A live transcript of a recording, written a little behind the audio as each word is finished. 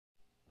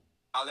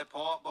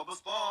Lollipop, Bubba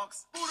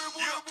Sparks. Booty,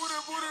 booty, booty,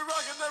 booty,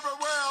 rockin'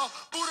 everywhere.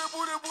 Booty,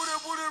 booty, booty,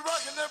 booty,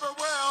 rockin'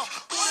 everywhere.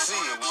 Booty,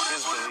 booty, booty,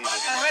 booty,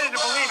 rockin' I'm ready to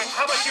believe it.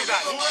 How about you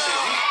guys?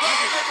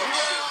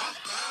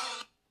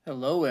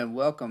 Hello and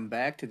welcome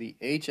back to the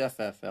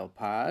HFFL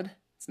pod.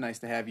 It's nice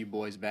to have you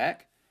boys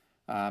back.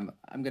 I'm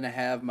going to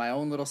have my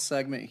own little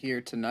segment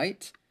here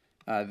tonight.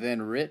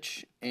 Then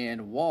Rich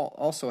and Walt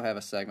also have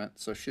a segment,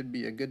 so should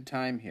be a good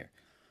time here.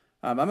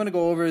 I'm going to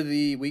go over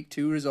the Week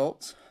 2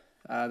 results.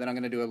 Then I'm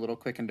going to do a little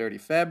quick and dirty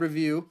fab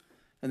review.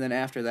 And then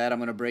after that, I'm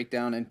going to break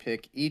down and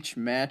pick each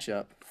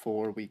matchup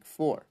for Week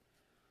 4.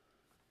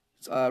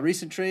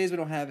 Recent trades, we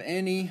don't have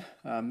any.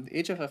 The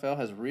HFFL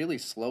has really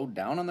slowed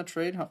down on the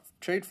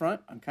trade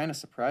front. I'm kind of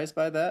surprised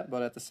by that,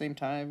 but at the same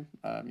time,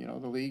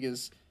 the league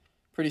is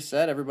pretty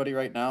set. Everybody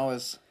right now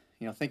is,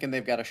 thinking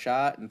they've got a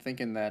shot and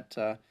thinking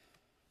that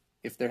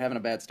if they're having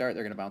a bad start,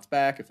 they're going to bounce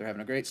back. If they're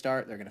having a great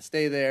start, they're going to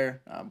stay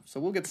there. So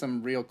we'll get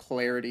some real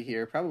clarity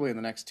here probably in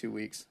the next 2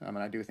 weeks, and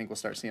I do think we'll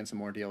start seeing some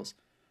more deals.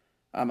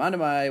 Onto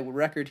my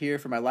record here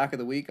for my lock of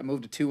the week. I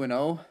moved to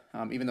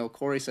 2-0, even though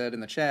Corey said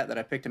in the chat that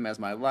I picked him as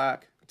my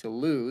lock to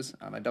lose.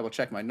 I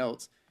double-checked my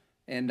notes,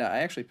 and I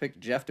actually picked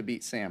Jeff to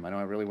beat Sam. I know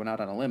I really went out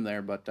on a limb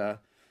there, but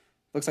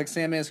looks like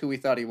Sam is who we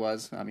thought he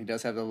was. He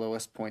does have the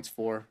lowest points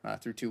for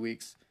through 2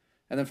 weeks.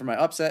 And then for my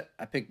upset,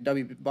 I picked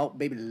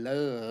Baby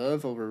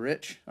Love over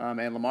Rich.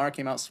 And Lamar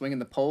came out swinging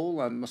the pole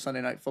on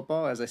Sunday Night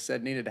Football, as I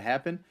said needed to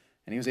happen.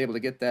 And he was able to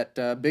get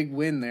that big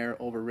win there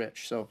over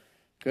Rich. So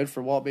good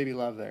for Walt Baby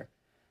Love there.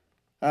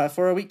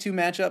 For our Week 2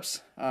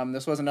 matchups,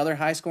 this was another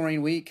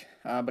high-scoring week,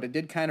 but it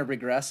did kind of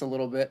regress a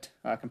little bit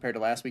compared to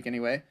last week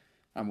anyway.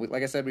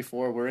 Like I said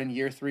before, we're in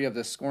year 3 of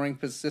the scoring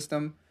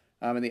system,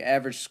 and the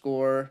average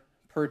score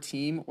per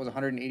team was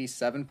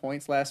 187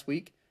 points last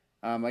week.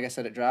 Like I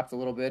said, it dropped a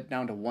little bit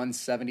down to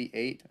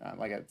 178,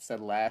 like I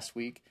said last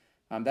week.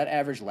 That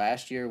average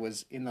last year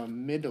was in the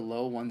mid to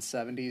low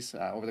 170s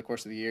over the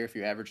course of the year if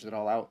you averaged it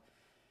all out.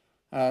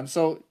 And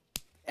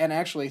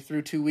actually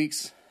through 2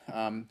 weeks,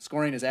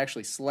 scoring is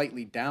actually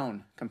slightly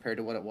down compared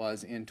to what it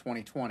was in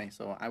 2020,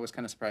 so I was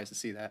kind of surprised to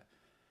see that.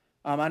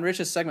 On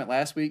Rich's segment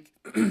last week,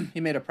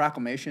 he made a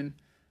proclamation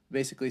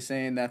basically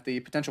saying that the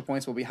potential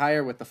points will be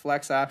higher with the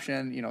flex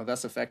option,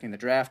 thus affecting the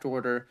draft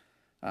order.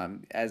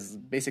 As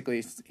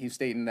basically he's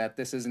stating that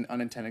this is an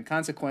unintended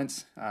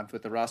consequence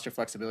with the roster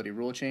flexibility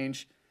rule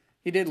change.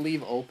 He did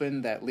leave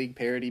open that league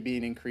parity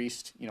being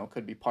increased,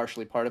 could be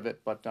partially part of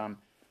it, but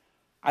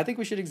I think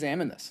we should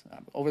examine this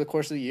over the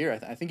course of the year.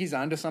 I think he's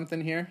onto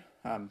something here.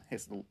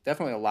 It's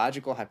definitely a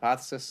logical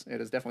hypothesis. It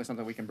is definitely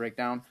something we can break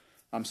down.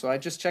 So I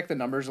just checked the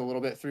numbers a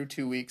little bit through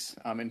 2 weeks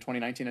in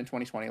 2019 and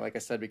 2020, like I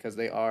said, because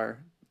they are,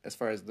 as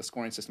far as the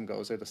scoring system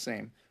goes, they're the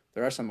same.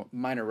 There are some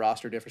minor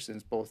roster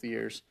differences both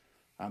years.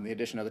 The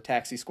addition of the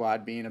taxi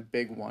squad being a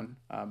big one,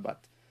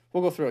 but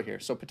we'll go through it here.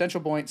 So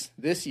potential points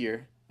this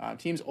year,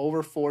 teams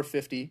over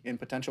 450 in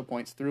potential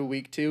points through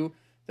Week 2.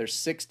 There's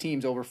 6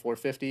 teams over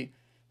 450,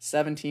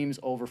 7 teams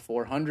over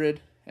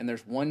 400, and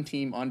there's 1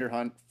 team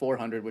under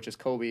 400, which is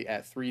Kobe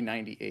at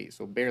 398,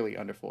 so barely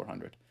under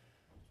 400.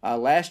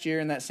 Last year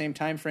in that same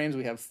time frames,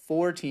 we have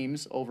 4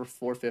 teams over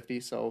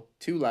 450, so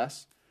 2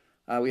 less.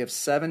 We have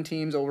 7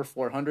 teams over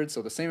 400,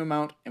 so the same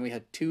amount, and we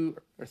had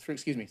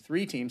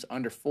 3 teams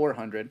under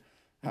 400.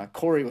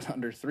 Corey was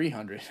under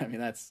 300. I mean,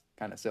 that's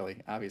kind of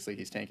silly. Obviously,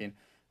 he's tanking.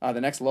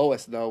 The next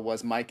lowest, though,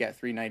 was Mike at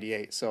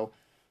 398. So,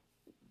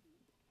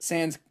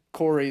 sans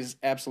Corey's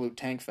absolute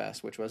tank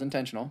fest, which was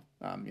intentional,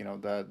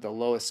 the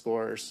lowest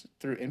scorers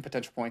through in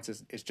potential points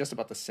is just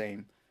about the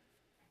same.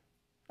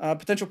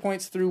 Potential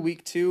points through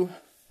Week 2.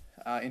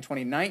 In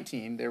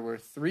 2019, there were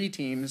 3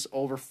 teams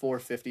over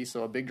 450,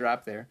 so a big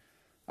drop there.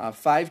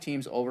 5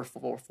 teams over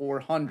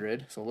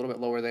 400, so a little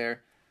bit lower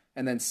there.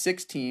 And then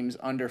 6 teams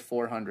under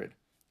 400.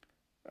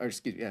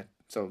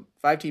 So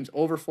 5 teams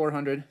over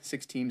 400,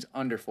 6 teams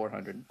under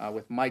 400,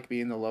 with Mike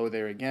being the low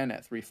there again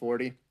at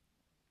 340.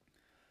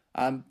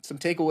 Some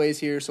takeaways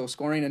here. So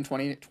scoring in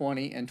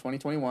 2020 and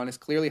 2021 is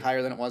clearly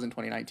higher than it was in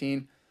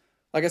 2019.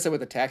 Like I said, with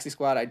the taxi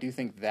squad, I do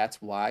think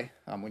that's why.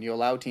 When you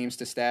allow teams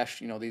to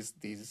stash,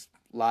 these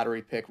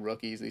lottery pick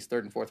rookies, these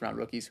 3rd and 4th round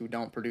rookies who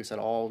don't produce at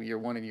all year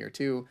 1 and year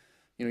 2,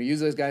 use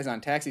those guys on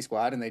taxi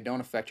squad and they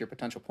don't affect your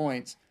potential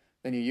points.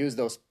 Then you use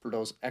those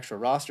extra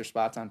roster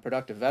spots on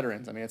productive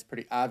veterans. I mean, it's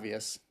pretty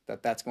obvious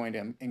that that's going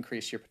to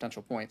increase your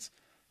potential points,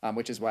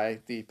 which is why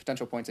the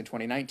potential points in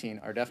 2019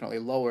 are definitely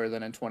lower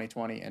than in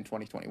 2020 and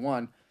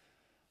 2021.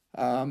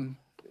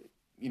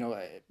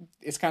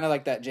 It's kind of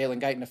like that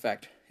Jalen Guyton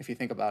effect, if you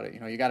think about it.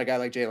 You got a guy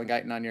like Jalen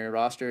Guyton on your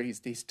roster.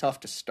 He's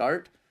tough to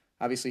start.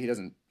 Obviously,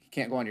 he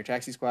can't go on your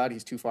taxi squad.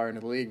 He's too far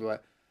into the league,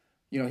 but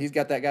he's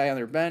got that guy on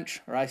their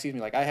bench, or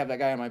like I have that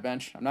guy on my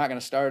bench. I'm not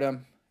going to start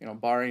him.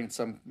 Barring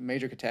some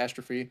major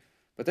catastrophe.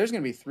 But there's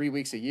going to be 3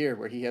 weeks a year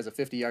where he has a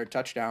 50-yard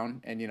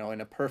touchdown and, in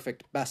a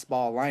perfect best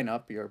ball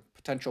lineup, your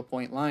potential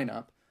point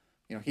lineup,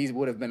 he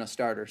would have been a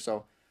starter.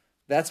 So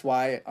that's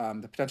why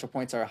the potential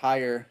points are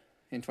higher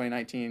in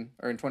 2019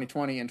 or in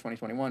 2020 and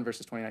 2021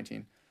 versus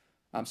 2019.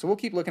 So we'll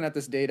keep looking at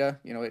this data,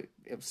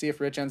 see if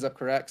Rich ends up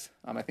correct.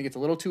 I think it's a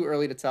little too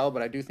early to tell,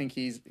 but I do think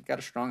he's got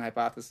a strong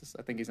hypothesis.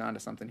 I think he's onto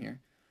something here.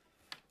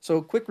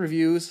 So quick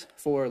reviews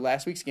for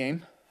last week's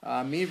game.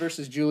 Me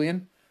versus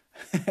Julian.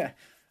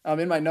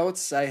 In my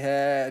notes, I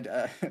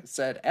had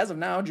said, as of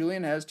now,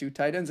 Julian has 2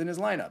 tight ends in his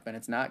lineup, and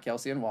it's not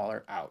Kelsey and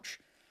Waller. Ouch.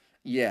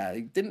 Yeah,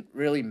 it didn't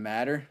really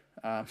matter.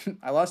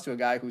 I lost to a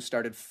guy who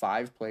started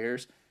 5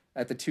 players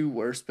at the 2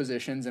 worst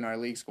positions in our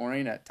league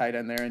scoring at tight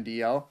end there in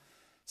DL.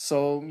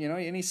 So,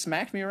 and he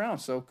smacked me around.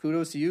 So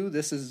kudos to you.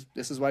 This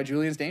is why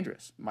Julian's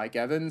dangerous. Mike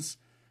Evans,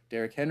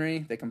 Derrick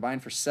Henry, they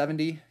combined for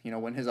 70.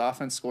 When his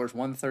offense scores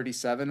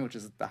 137, which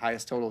is the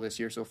highest total this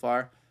year so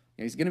far,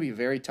 he's going to be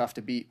very tough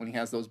to beat when he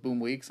has those boom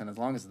weeks. And as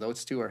long as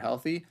those 2 are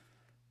healthy,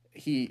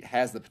 he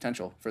has the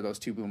potential for those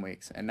 2 boom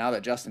weeks. And now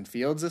that Justin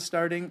Fields is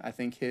starting, I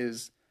think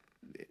his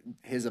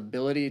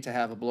ability to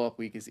have a blow-up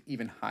week is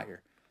even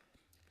higher.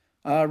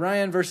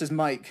 Ryan versus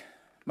Mike.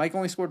 Mike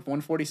only scored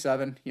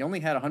 147. He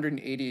only had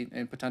 180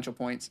 in potential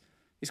points.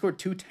 He scored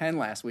 210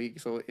 last week,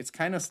 so it's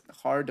kind of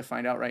hard to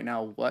find out right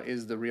now what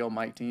is the real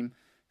Mike team.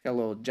 Got a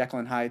little Jekyll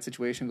and Hyde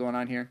situation going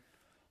on here.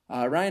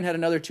 Ryan had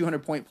another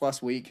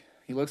 200-point-plus week.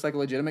 He looks like a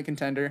legitimate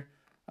contender.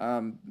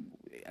 And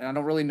I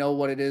don't really know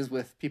what it is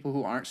with people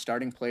who aren't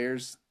starting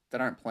players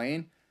that aren't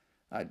playing.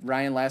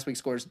 Ryan last week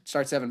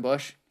starts Evan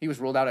Bush. He was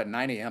ruled out at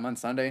 9 a.m. on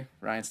Sunday.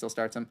 Ryan still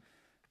starts him.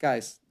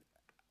 Guys,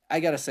 I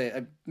got to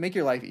say, make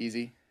your life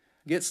easy.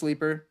 Get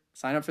Sleeper.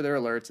 Sign up for their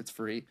alerts. It's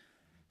free.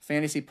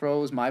 Fantasy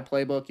Pros, My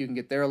Playbook, you can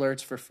get their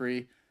alerts for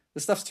free.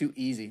 This stuff's too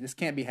easy. This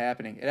can't be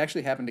happening. It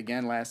actually happened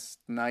again last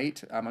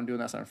night. I'm doing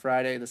this on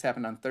Friday. This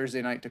happened on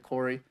Thursday night to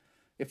Corey.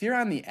 If you're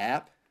on the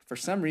app, for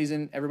some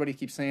reason, everybody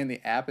keeps saying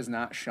the app is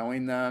not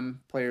showing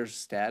them players'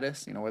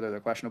 status, whether they're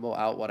questionable,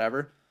 out,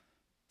 whatever.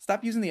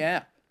 Stop using the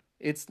app.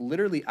 It's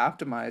literally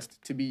optimized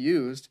to be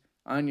used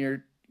on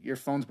your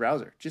phone's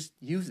browser. Just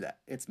use that.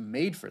 It's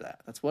made for that.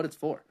 That's what it's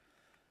for.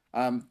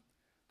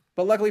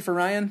 But luckily for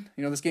Ryan,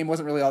 this game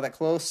wasn't really all that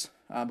close.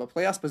 But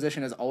playoffs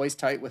position is always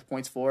tight with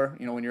points for,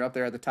 when you're up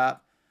there at the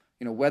top.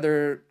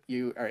 Whether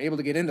you are able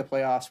to get into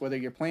playoffs, whether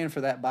you're playing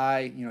for that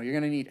bye, you're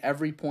going to need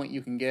every point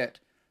you can get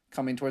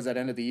coming towards that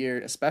end of the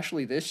year,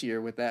 especially this year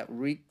with that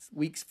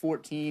weeks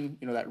 14,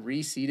 that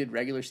reseeded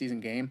regular season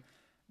game.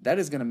 That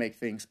is going to make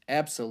things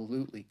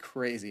absolutely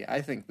crazy.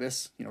 I think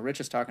this, Rich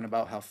is talking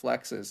about how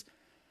flex is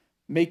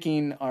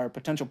making our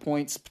potential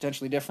points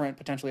potentially different,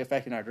 potentially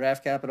affecting our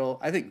draft capital.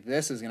 I think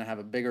this is going to have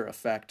a bigger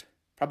effect,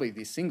 probably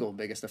the single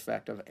biggest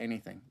effect of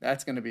anything.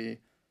 That's going to be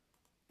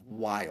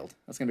wild.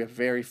 That's going to be a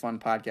very fun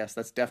podcast.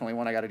 That's definitely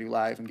one I got to do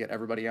live and get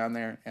everybody on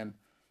there and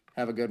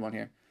have a good one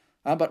here.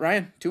 But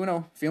Ryan,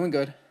 2-0, feeling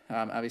good.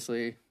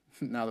 Obviously,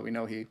 now that we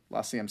know he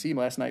lost CMC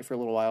last night for a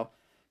little while,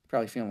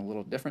 probably feeling a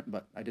little different,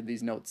 but I did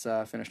these notes,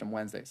 finished them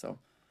Wednesday. So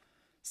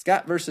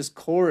Scott versus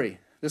Corey.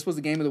 This was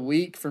the game of the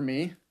week for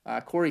me.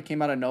 Corey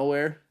came out of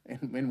nowhere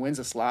and wins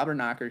a slobber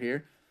knocker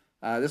here.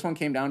 This one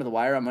came down to the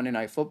wire on Monday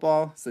Night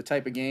Football. It's the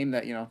type of game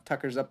that,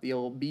 tuckers up the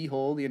old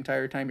b-hole the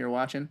entire time you're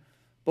watching.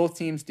 Both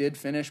teams did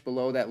finish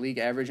below that league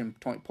average in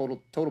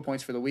total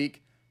points for the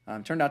week.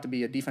 Turned out to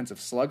be a defensive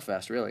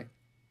slugfest, really.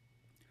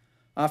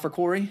 For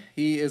Corey,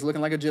 he is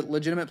looking like a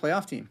legitimate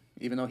playoff team,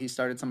 even though he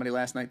started somebody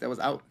last night that was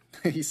out.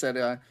 He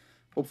said,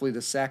 hopefully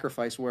the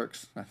sacrifice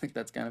works. I think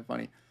that's kind of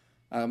funny.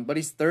 But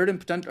he's third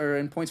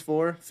in points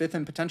for, fifth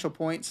in potential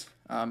points.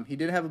 He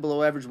did have a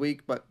below average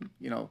week, but,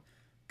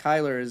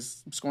 Kyler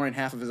is scoring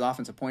half of his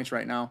offensive points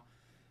right now,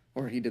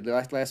 or he did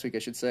last week, I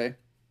should say.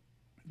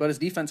 But his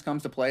defense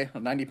comes to play,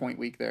 a 90-point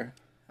week there.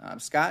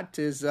 Scott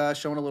is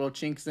showing a little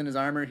chinks in his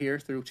armor here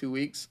through 2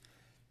 weeks.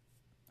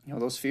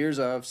 Those fears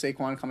of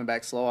Saquon coming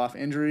back slow off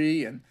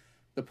injury and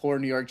the poor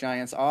New York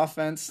Giants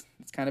offense,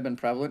 it's kind of been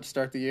prevalent to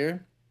start the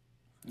year.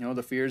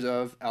 The fears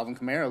of Alvin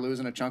Kamara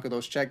losing a chunk of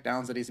those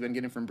checkdowns that he's been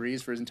getting from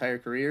Breeze for his entire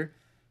career.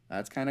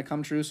 That's kind of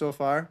come true so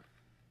far.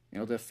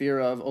 The fear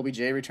of OBJ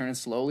returning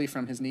slowly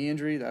from his knee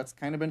injury, that's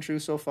kind of been true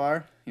so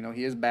far.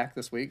 He is back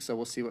this week, so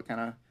we'll see what kind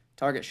of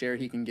target share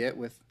he can get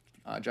with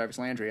Jarvis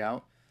Landry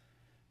out.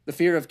 The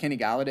fear of Kenny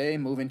Golladay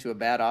moving to a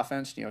bad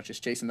offense,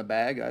 just chasing the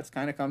bag, that's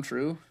kind of come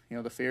true.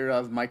 The fear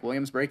of Mike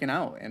Williams breaking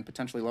out and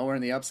potentially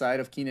lowering the upside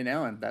of Keenan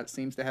Allen, that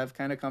seems to have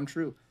kind of come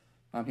true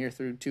here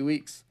through 2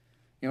 weeks.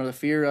 The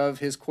fear of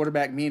his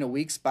quarterback being a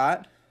weak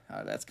spot,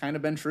 that's kind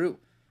of been true.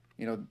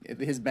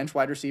 His bench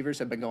wide receivers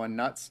have been going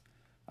nuts.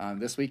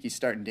 This week he's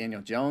starting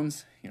Daniel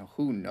Jones.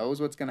 Who knows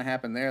what's going to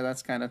happen there?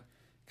 That's kind of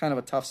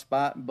a tough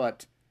spot.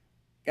 But,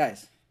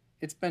 guys,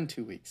 it's been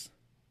 2 weeks.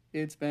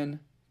 It's been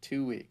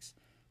 2 weeks.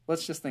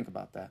 Let's just think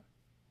about that.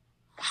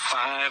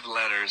 5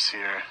 letters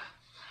here.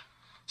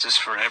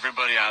 Just for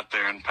everybody out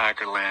there in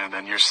Packerland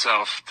and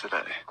yourself today.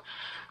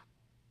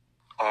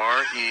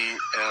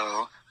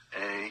 RELAX.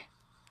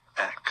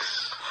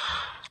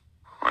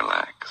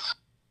 Relax.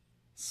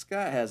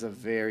 Scott has a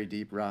very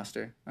deep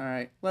roster. All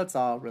right, let's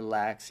all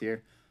relax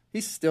here.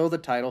 He's still the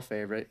title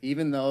favorite,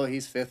 even though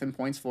he's 5th in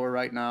points for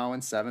right now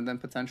and 7th in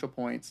potential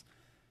points.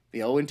 The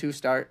 0-2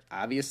 start,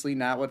 obviously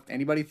not what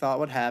anybody thought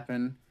would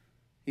happen.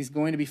 He's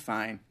going to be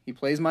fine. He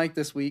plays Mike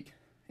this week.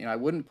 I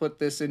wouldn't put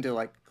this into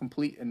like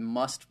complete and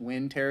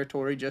must-win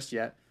territory just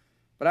yet.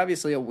 But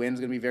obviously a win's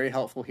going to be very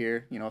helpful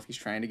here, if he's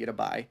trying to get a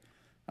bye.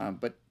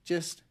 But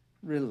just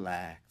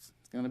relax.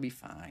 It's going to be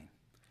fine.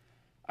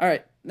 All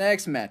right,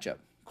 next matchup.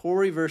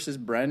 Corey versus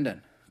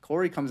Brendan.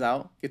 Corey comes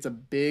out, gets a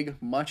big,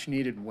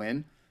 much-needed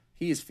win.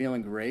 He is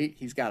feeling great.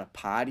 He's got a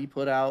pod he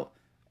put out.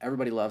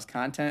 Everybody loves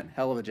content.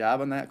 Hell of a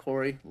job on that,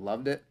 Corey.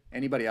 Loved it.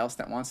 Anybody else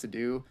that wants to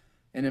do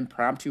an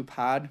impromptu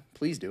pod,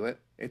 please do it.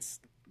 It's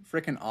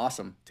freaking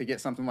awesome to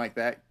get something like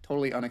that.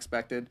 Totally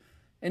unexpected.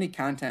 Any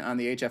content on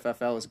the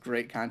HFFL is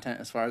great content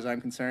as far as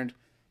I'm concerned.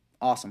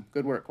 Awesome.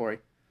 Good work, Corey.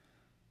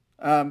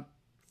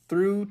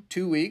 Through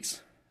 2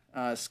 weeks,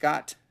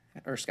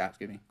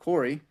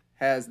 Corey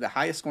has the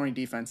highest scoring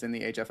defense in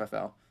the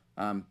HFFL.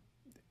 I'm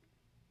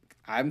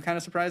kind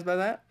of surprised by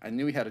that. I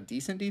knew he had a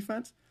decent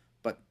defense,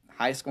 but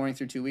high scoring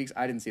through 2 weeks,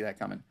 I didn't see that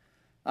coming.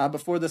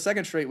 Before the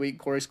second straight week,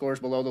 Corey scores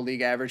below the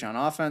league average on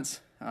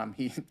offense.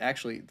 He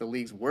actually the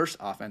league's worst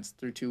offense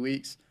through 2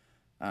 weeks.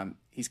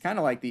 He's kind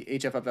of like the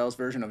HFFL's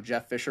version of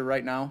Jeff Fisher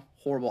right now.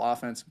 Horrible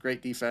offense,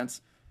 great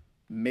defense.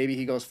 Maybe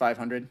he goes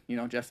 500,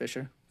 Jeff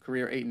Fisher,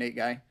 career 8-8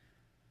 guy.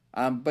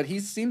 But he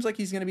seems like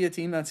he's going to be a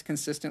team that's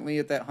consistently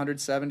at that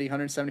 170,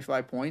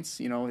 175 points.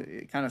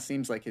 It kind of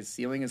seems like his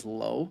ceiling is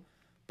low,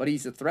 but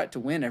he's a threat to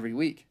win every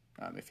week.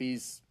 If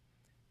he's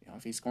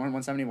scoring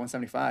 170,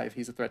 175,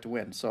 he's a threat to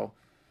win. So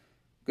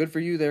good for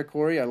you there,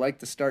 Corey. I like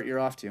the start you're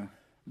off to.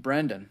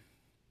 Brendan.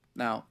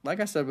 Now, like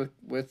I said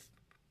with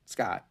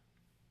Scott,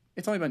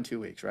 it's only been 2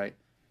 weeks, right?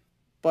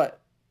 But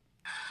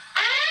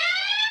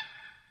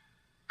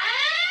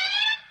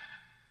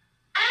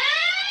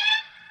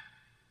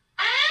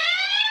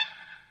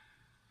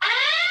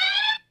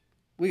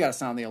we got to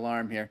sound the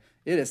alarm here.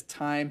 It is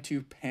time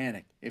to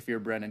panic if you're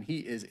Brendan. He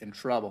is in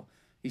trouble.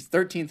 He's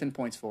 13th in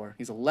points for.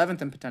 He's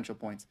 11th in potential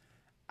points.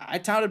 I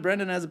touted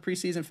Brendan as a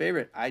preseason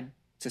favorite.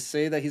 To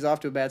say that he's off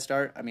to a bad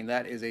start,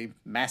 that is a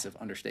massive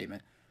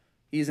understatement.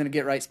 He's in a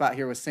get-right spot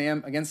here with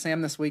Sam, against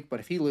Sam this week, but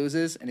if he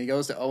loses and he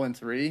goes to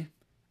 0-3,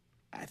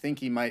 I think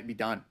he might be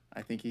done.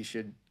 I think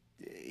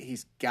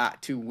he's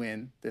got to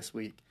win this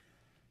week.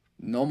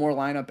 No more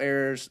lineup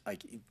errors.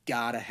 It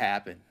gotta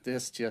happen.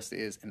 This just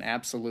is an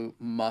absolute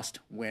must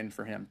win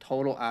for him.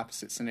 Total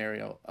opposite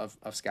scenario of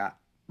Scott.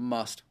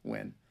 Must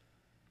win.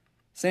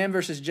 Sam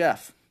versus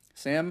Jeff.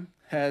 Sam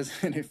has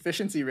an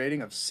efficiency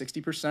rating of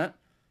 60%.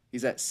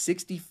 He's at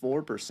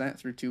 64%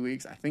 through 2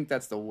 weeks. I think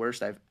that's the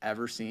worst I've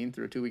ever seen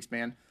through a 2 week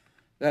span.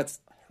 That's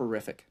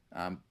horrific.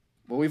 Well,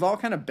 we've all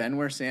kind of been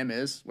where Sam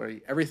is,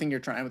 where everything you're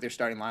trying with your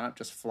starting lineup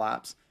just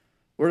flops.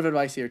 Word of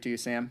advice here to you,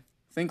 Sam.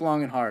 Think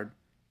long and hard.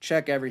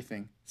 Check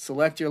everything.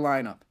 Select your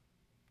lineup.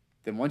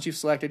 Then once you've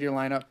selected your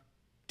lineup,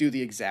 do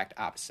the exact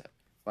opposite.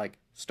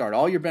 Start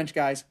all your bench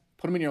guys,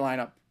 put them in your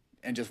lineup,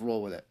 and just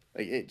roll with it.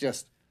 It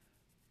just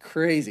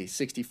crazy,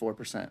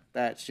 64%.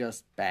 That's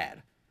just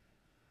bad.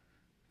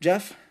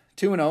 Jeff,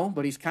 2-0,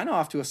 but he's kind of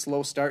off to a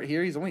slow start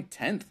here. He's only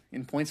 10th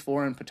in points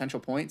for and potential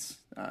points.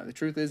 The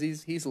truth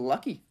is he's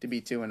lucky to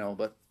be 2-0,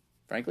 but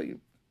frankly,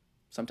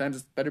 sometimes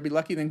it's better to be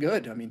lucky than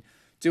good.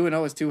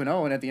 2-0 is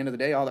 2-0, and at the end of the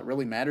day, all that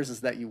really matters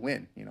is that you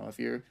win. If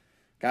you're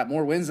got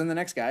more wins than the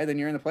next guy, then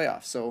you're in the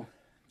playoffs. So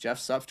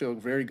Jeff's up to a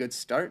very good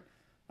start.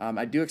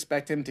 I do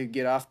expect him to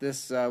get off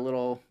this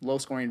little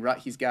low-scoring rut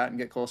he's got and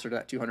get closer to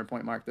that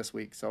 200-point mark this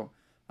week. So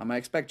I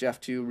expect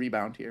Jeff to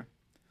rebound here.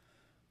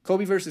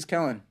 Kobe versus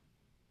Kellen.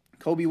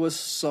 Kobe was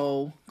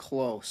so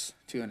close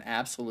to an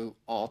absolute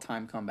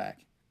all-time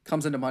comeback.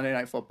 Comes into Monday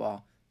Night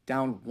Football,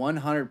 down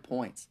 100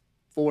 points,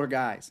 4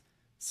 guys.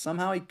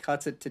 Somehow he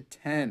cuts it to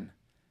 10.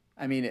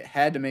 It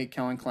had to make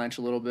Kellen clench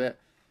a little bit.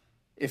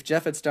 If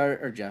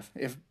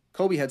if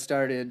Kobe had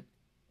started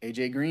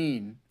A.J.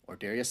 Green or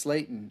Darius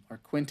Slayton or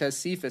Quintez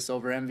Cephas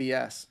over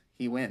MVS,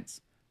 he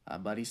wins.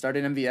 But he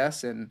started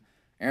MVS, and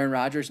Aaron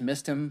Rodgers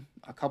missed him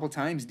a couple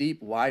times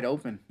deep, wide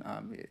open.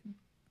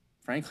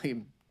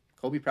 Frankly,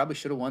 Kobe probably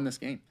should have won this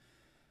game.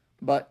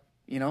 But,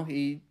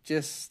 it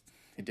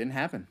didn't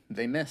happen.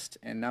 They missed.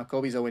 And now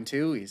Kobe's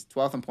 0-2. He's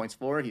 12th in points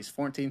for. He's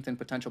 14th in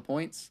potential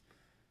points.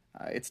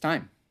 It's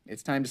time.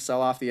 It's time to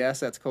sell off the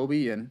assets,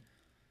 Kobe, and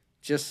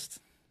just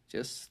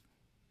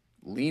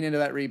lean into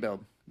that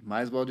rebuild.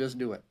 Might as well just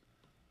do it.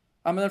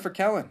 And then for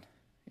Kellen,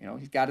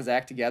 he's got his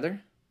act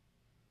together.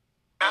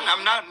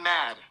 I'm not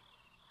mad.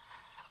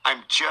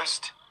 I'm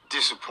just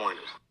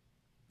disappointed.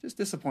 Just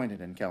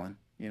disappointed in Kellen.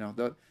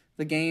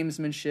 The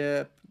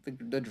gamesmanship,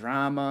 the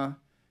drama.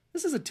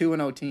 This is a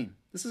 2-0 team.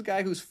 This is a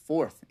guy who's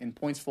 4th in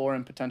points for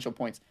and potential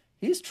points.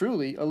 He's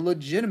truly a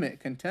legitimate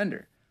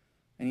contender.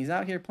 And he's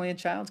out here playing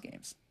child's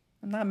games.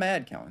 I'm not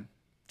mad, Kellen.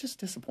 Just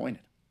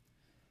disappointed.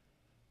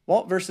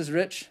 Walt versus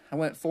Rich. I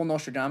went full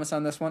Nostradamus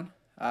on this one.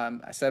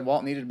 I said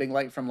Walt needed a big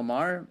light from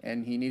Lamar,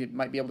 and he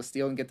might be able to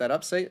steal and get that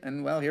upset,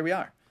 and, well, here we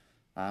are.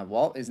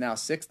 Walt is now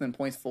 6th in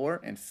points for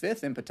and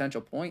 5th in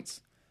potential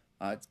points.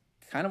 It's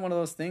kind of one of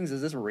those things.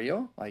 Is this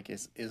real?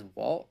 Is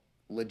Walt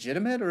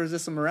legitimate, or is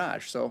this a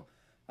mirage? So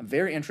I'm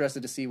very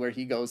interested to see where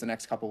he goes the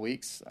next couple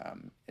weeks,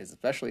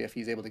 especially if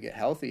he's able to get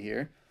healthy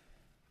here.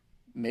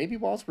 Maybe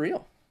Walt's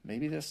real.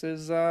 Maybe this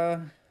is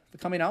the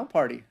coming out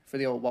party for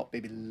the old Walt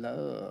Baby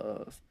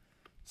Love.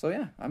 So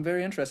yeah, I'm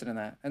very interested in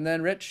that. And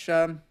then Rich,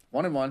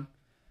 1-1.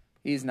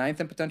 He's ninth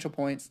in potential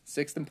points,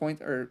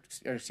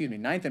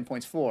 ninth in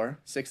points for,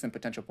 sixth in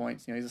potential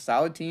points. He's a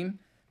solid team.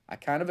 I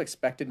kind of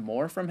expected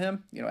more from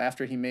him.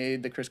 After he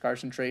made the Chris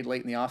Carson trade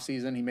late in the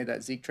offseason, he made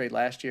that Zeke trade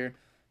last year.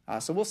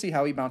 So we'll see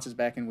how he bounces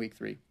back in week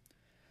 3.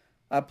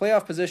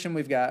 Playoff position,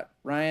 we've got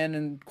Ryan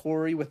and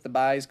Corey with the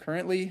byes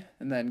currently,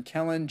 and then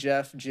Kellen,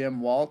 Jeff, Jim,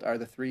 Walt are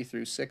the 3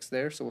 through 6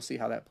 there. So we'll see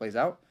how that plays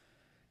out.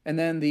 And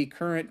then the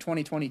current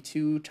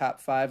 2022 top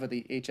 5 of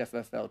the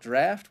HFFL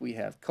draft, we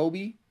have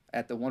Kobe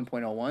at the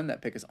 1.01.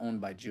 That pick is owned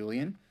by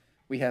Julian.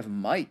 We have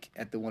Mike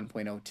at the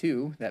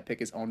 1.02. That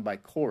pick is owned by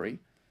Corey.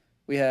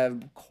 We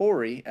have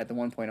Corey at the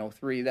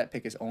 1.03. That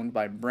pick is owned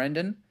by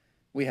Brendan.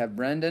 We have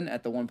Brendan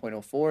at the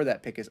 1.04.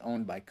 That pick is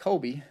owned by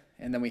Kobe.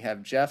 And then we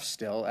have Jeff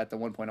still at the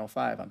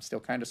 1.05. I'm still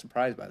kind of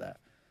surprised by that.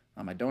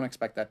 I don't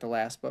expect that to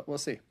last, but we'll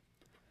see.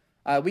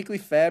 Weekly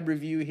fab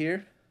review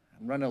here.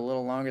 I'm running a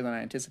little longer than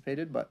I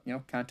anticipated, but,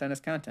 content is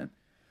content.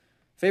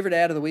 Favorite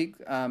ad of the week,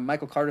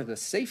 Michael Carter, the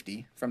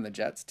safety from the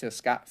Jets, to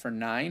Scott for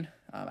 9.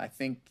 I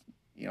think,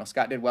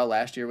 Scott did well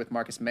last year with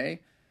Marcus May.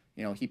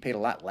 He paid a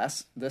lot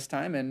less this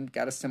time and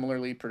got a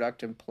similarly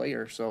productive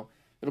player. So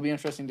it'll be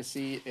interesting to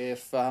see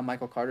if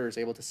Michael Carter is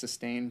able to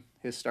sustain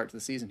his start to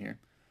the season here.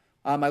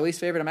 My least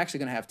favorite, I'm actually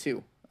going to have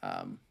 2.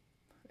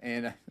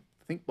 And I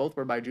think both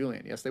were by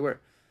Julian. Yes, they were.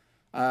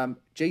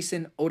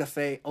 Jason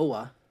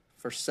Odafe-Owa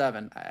for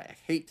 7. I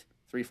hate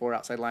 3-4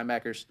 outside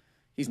linebackers.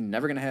 He's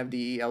never going to have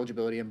DE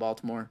eligibility in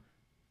Baltimore.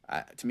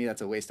 To me,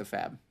 that's a waste of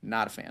fab.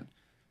 Not a fan.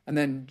 And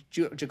then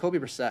Jacoby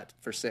Brissett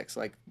for 6.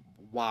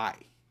 Why?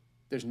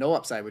 There's no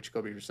upside with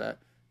Jacoby Brissett.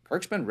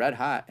 Kirk's been red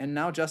hot, and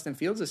now Justin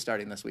Fields is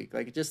starting this week.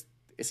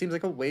 It seems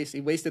like a waste.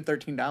 He wasted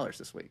 $13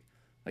 this week.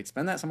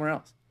 Spend that somewhere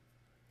else.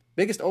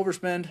 Biggest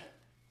overspend,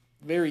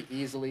 very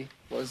easily,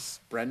 was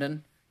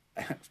Brendan.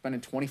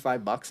 Spending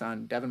 $25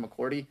 on Devin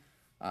McCourty.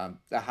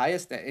 The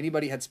highest that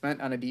anybody had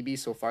spent on a DB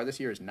so far this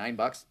year is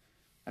 $9.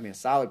 A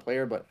solid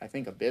player, but I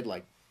think a bid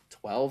like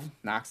 12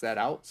 knocks that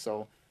out.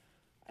 So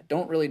I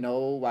don't really know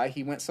why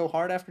he went so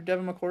hard after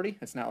Devin McCourty.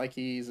 It's not like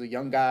he's a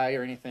young guy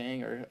or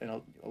anything, or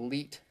an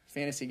elite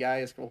fantasy guy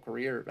his whole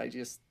career.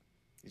 He's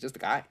just a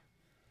guy.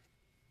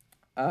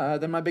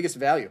 Then my biggest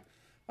value.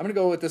 I'm going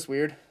to go with this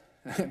weird.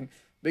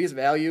 Biggest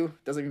value,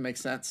 doesn't even make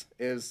sense,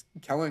 is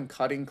Kellen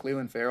cutting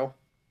Cleveland Farrell.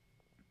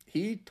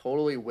 He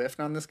totally whiffed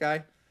on this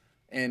guy,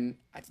 and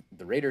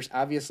the Raiders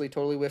obviously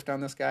totally whiffed on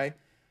this guy.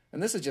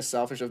 And this is just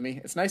selfish of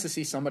me. It's nice to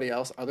see somebody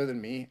else other than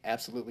me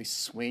absolutely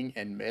swing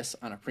and miss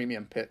on a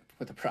premium pit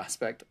with a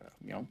prospect,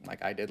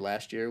 like I did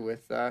last year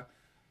with, I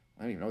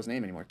don't even know his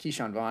name anymore,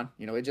 Keyshawn Vaughn.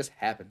 It just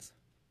happens.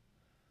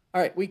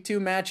 All right, week 2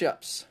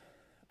 matchups.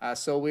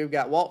 So we've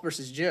got Walt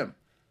versus Jim.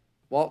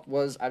 Walt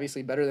was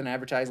obviously better than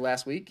advertised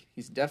last week.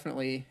 He's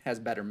definitely has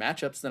better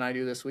matchups than I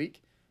do this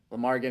week.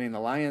 Lamar getting the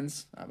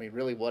Lions.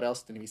 Really, what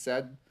else did he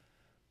said?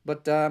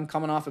 But I'm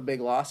coming off a big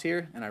loss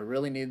here, and I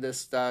really need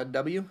this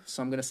W,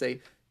 so I'm going to say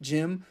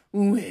Jim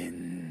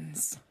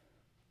wins.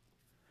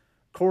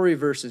 Corey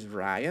versus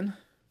Ryan.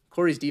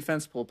 Corey's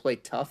defense will play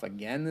tough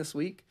again this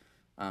week.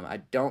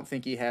 I don't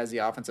think he has the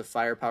offensive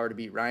firepower to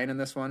beat Ryan in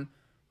this one.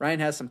 Ryan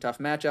has some tough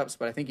matchups,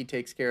 but I think he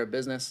takes care of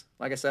business.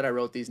 Like I said, I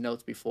wrote these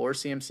notes before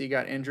CMC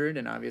got injured,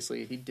 and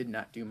obviously he did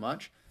not do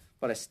much.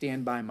 But I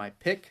stand by my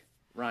pick.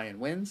 Ryan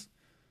wins.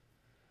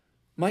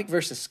 Mike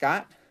versus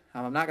Scott.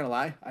 I'm not going to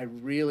lie. I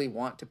really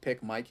want to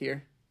pick Mike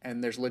here,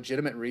 and there's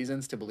legitimate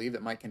reasons to believe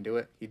that Mike can do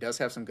it. He does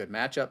have some good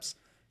matchups.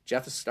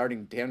 Jeff is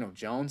starting Daniel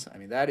Jones.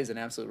 That is an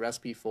absolute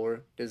recipe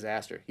for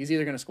disaster. He's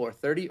either going to score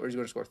 30 or he's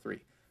going to score 3.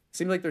 It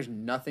seems like there's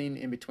nothing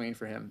in between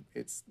for him.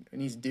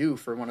 And he's due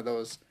for one of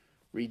those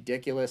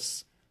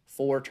ridiculous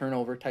 4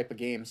 turnover type of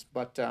games.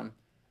 But I'm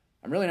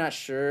really not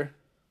sure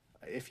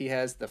if he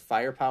has the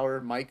firepower.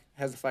 Mike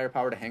has the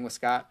firepower to hang with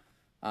Scott.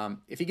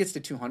 If he gets to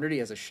 200, he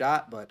has a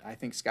shot, but I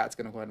think Scott's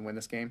going to go ahead and win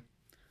this game.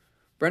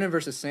 Brendan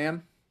versus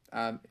Sam.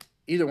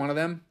 Either one of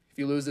them, if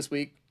you lose this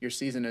week, your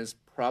season is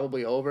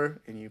probably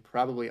over, and you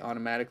probably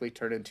automatically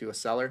turn into a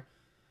seller.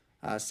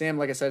 Sam,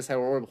 like I said, has had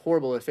a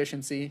horrible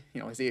efficiency.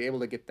 Is he able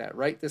to get that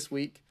right this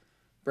week?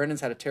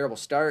 Brendan's had a terrible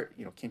start.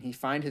 Can he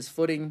find his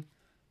footing?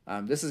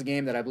 This is a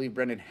game that I believe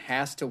Brendan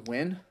has to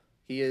win.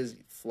 He is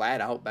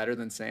flat out better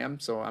than Sam,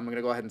 so I'm going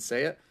to go ahead and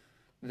say it,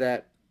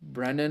 that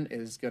Brendan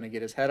is going to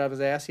get his head out of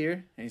his ass here,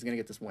 and he's going to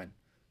get this win.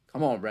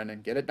 Come on,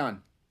 Brendan. Get it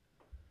done.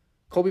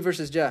 Kobe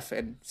versus Jeff.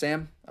 And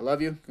Sam, I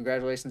love you.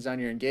 Congratulations on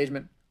your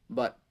engagement.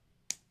 But,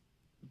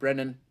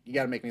 Brendan, you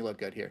got to make me look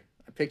good here.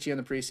 I picked you in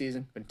the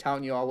preseason. Been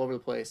touting you all over the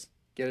place.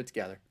 Get it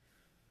together.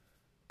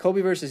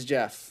 Kobe versus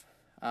Jeff.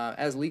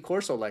 As Lee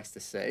Corso likes to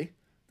say,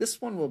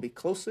 this one will be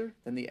closer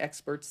than the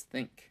experts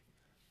think.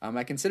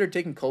 I considered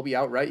taking Kobe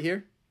out right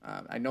here.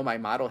 I know my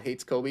model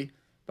hates Kobe,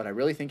 but I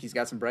really think he's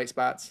got some bright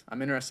spots.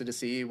 I'm interested to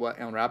see what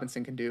Allen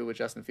Robinson can do with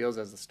Justin Fields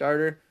as the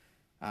starter.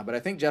 But I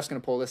think Jeff's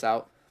going to pull this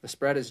out. The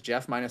spread is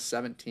Jeff minus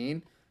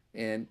 17.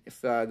 And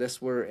if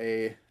this were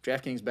a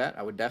DraftKings bet,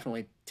 I would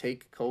definitely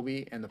take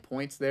Kobe and the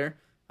points there.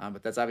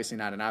 But that's obviously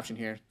not an option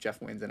here.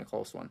 Jeff wins in a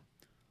close one.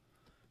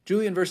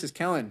 Julian versus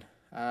Kellen.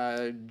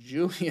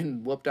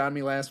 Julian whooped on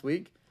me last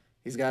week.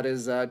 He's got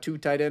his 2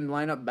 tight end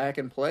lineup back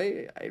in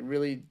play. I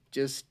really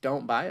just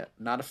don't buy it.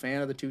 Not a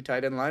fan of the 2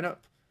 tight end lineup,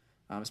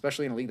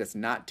 especially in a league that's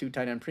not 2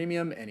 tight end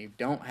premium and you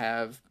don't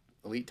have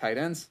elite tight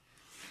ends.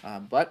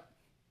 But,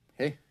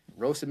 hey,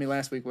 roasted me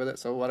last week with it,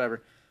 so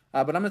whatever.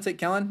 But I'm going to take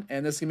Kellen,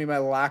 and this is going to be my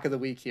lock of the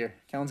week here.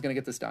 Kellen's going to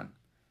get this done.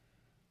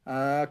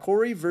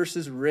 Corey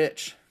versus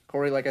Rich.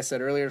 Corey, like I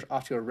said earlier, is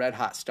off to a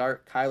red-hot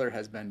start. Kyler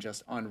has been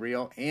just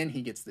unreal, and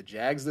he gets the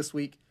Jags this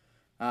week.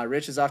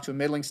 Rich is off to a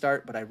middling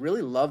start, but I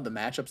really love the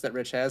matchups that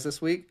Rich has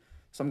this week.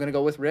 So I'm going to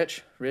go with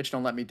Rich. Rich,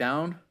 don't let me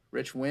down.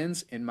 Rich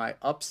wins in my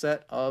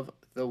upset of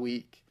the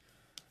week.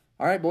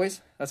 All right, boys,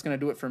 that's going to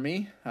do it for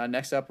me.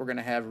 Next up, we're going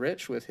to have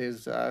Rich with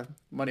his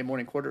Monday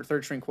morning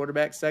third-string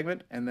quarterback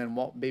segment, and then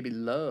Walt Baby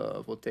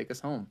Love will take us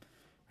home.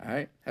 All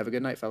right, have a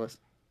good night, fellas.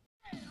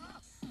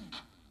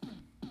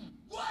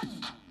 What?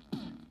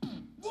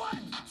 What?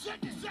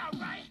 Check this out,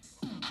 right?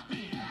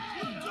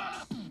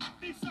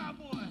 Eastside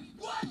boy.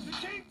 What? The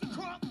King, the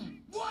Crunk.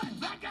 What?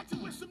 I got you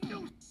with some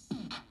news.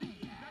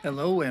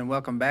 Hello, and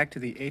welcome back to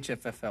the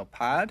HFFL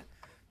Pod.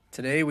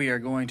 Today, we are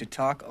going to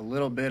talk a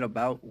little bit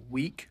about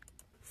Week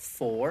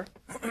 4.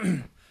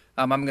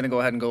 I'm going to go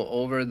ahead and go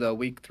over the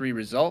Week 3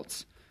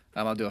 results.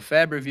 I'll do a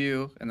fab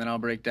review, and then I'll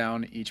break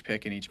down each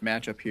pick and each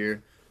matchup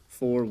here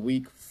for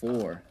Week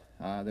 4.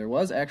 There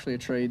was actually a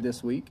trade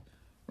this week.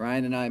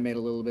 Ryan and I made a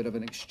little bit of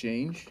an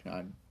exchange.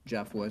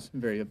 Jeff was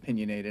very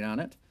opinionated on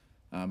it.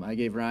 I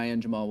gave Ryan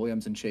Jamal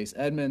Williams and Chase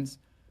Edmonds.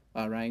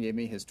 Ryan gave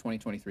me his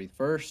 2023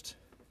 first.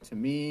 To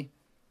me,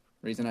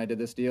 the reason I did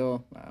this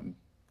deal,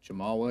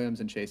 Jamal Williams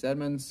and Chase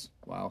Edmonds,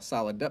 while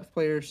solid depth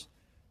players,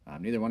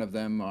 neither one of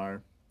them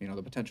are,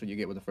 the potential you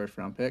get with a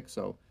first-round pick.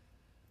 So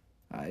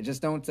I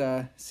just don't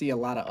see a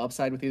lot of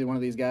upside with either one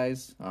of these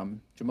guys.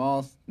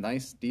 Jamal,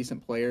 nice,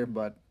 decent player,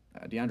 but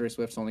DeAndre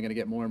Swift's only going to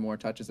get more and more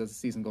touches as the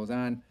season goes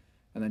on.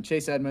 And then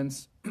Chase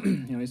Edmonds,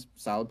 he's a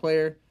solid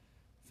player.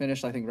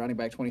 Finished, I think, running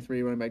back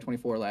 23, running back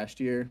 24 last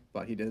year,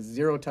 but he does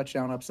 0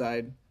 touchdown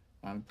upside.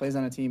 Plays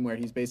on a team where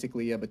he's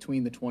basically a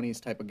between the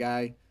 20s type of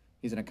guy.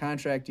 He's in a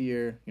contract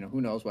year. Who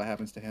knows what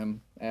happens to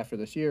him after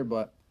this year,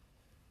 but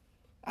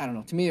I don't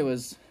know. To me, it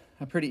was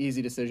a pretty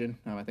easy decision.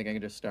 I think I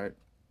can just start,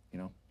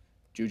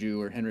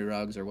 Juju or Henry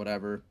Ruggs or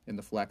whatever in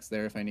the flex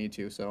there if I need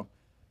to. So,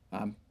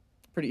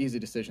 pretty easy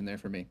decision there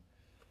for me.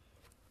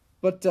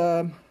 But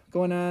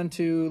going on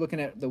to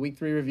looking at the Week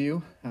 3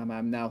 review,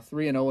 I'm now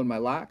 3-0 in my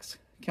locks.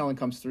 Kellen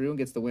comes through and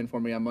gets the win for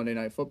me on Monday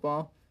Night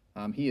Football.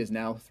 He is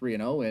now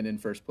 3-0 and in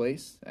first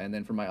place. And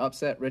then for my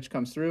upset, Rich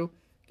comes through,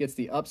 gets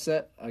the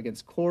upset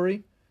against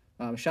Corey.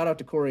 Shout out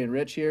to Corey and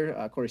Rich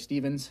here, Corey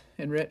Stevens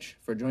and Rich,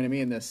 for joining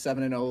me in the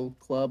 7-0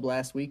 club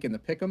last week in the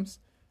Pick'ems.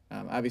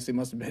 Obviously,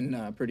 must have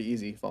been pretty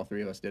easy if all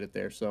three of us did it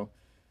there. So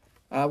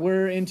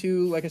we're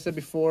into, like I said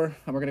before,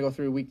 we're going to go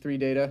through Week 3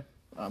 data.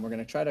 We're going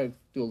to try to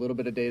do a little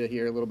bit of data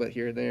here, a little bit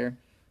here and there.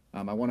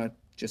 I want to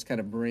just kind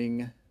of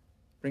bring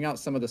out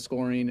some of the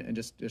scoring and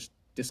just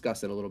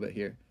discuss it a little bit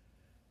here.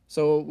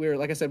 So we are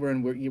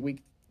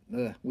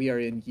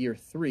in year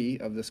 3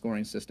 of the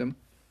scoring system.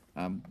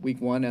 Week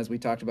 1, as we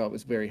talked about,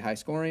 was very high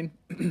scoring.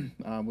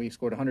 We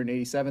scored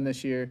 187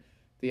 this year.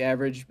 The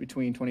average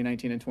between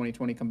 2019 and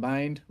 2020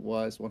 combined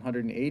was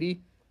 180,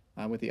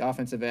 with the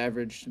offensive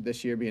average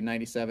this year being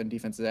 97,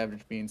 defensive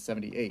average being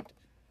 78.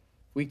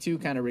 Week 2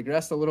 kind of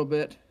regressed a little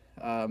bit.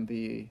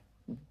 The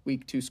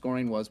Week 2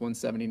 scoring was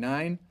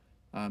 179,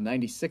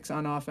 96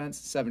 on offense,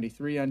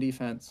 73 on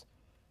defense.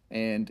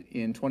 And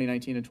in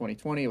 2019 and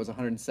 2020, it was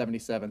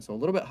 177, so a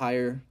little bit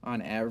higher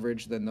on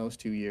average than those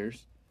 2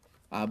 years.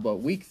 But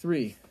Week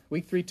 3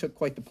 took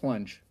quite the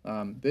plunge.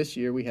 This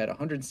year, we had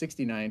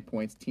 169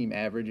 points team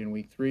average in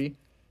Week 3.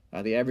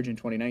 The average in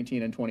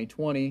 2019 and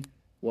 2020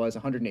 was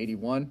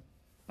 181.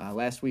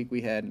 Last week,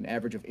 we had an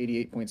average of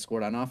 88 points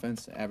scored on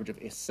offense, average of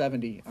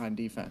 70 on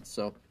defense.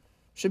 So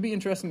should be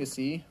interesting to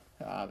see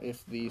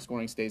if the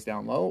scoring stays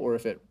down low or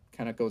if it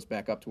kind of goes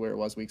back up to where it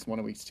was Weeks 1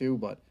 and Weeks 2.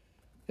 But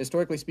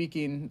historically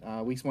speaking,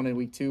 Weeks 1 and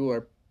Week 2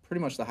 are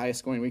pretty much the highest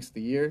scoring weeks of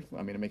the year.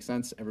 I mean, it makes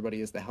sense.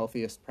 Everybody is the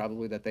healthiest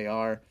probably that they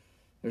are.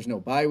 There's no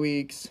bye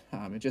weeks.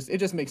 It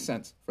just makes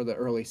sense for the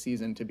early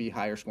season to be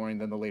higher scoring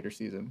than the later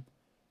season.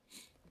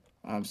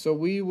 So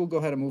we will go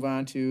ahead and move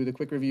on to the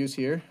quick reviews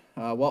here.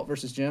 Walt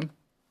versus Jim.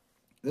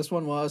 This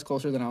one was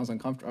closer than I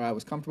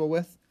was comfortable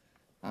with.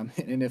 And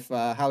if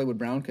Hollywood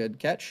Brown could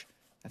catch,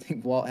 I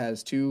think Walt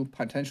has 2,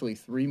 potentially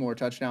 3 more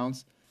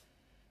touchdowns.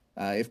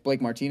 If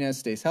Blake Martinez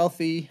stays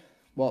healthy,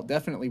 Walt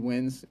definitely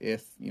wins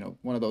if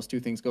one of those 2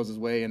 things goes his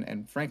way,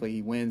 and frankly,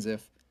 he wins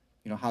if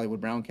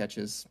Hollywood Brown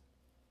catches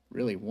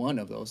really one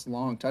of those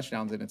long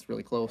touchdowns and it's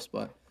really close.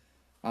 But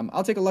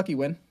I'll take a lucky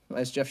win,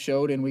 as Jeff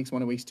showed in Weeks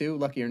 1 and Weeks 2.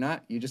 Lucky or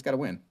not, you just got to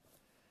win.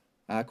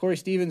 Corey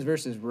Stevens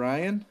versus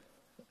Ryan.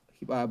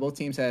 Both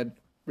teams had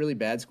really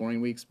bad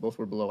scoring weeks. Both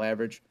were below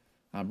average.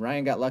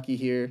 Ryan got lucky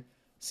here.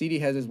 CD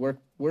has his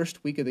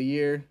worst week of the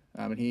year,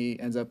 and he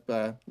ends up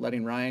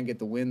letting Ryan get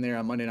the win there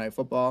on Monday Night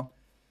Football.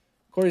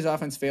 Corey's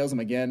offense fails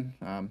him again,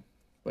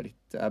 but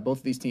both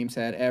of these teams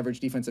had average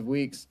defensive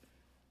weeks.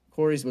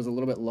 Corey's was a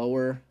little bit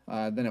lower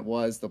than it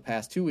was the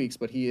past 2 weeks,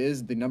 but he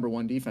is the number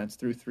one defense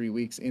through 3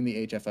 weeks in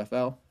the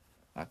HFFL.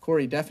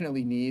 Corey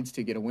definitely needs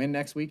to get a win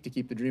next week to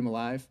keep the dream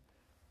alive.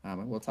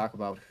 And we'll talk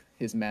about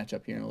his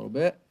matchup here in a little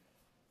bit.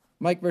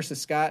 Mike versus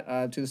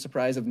Scott, to the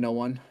surprise of no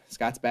one.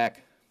 Scott's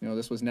back.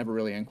 This was never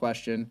really in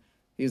question.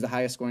 He's the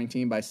highest scoring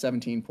team by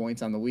 17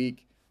 points on the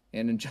week.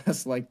 And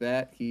just like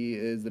that, he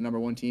is the number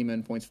one team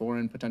in points for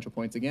and potential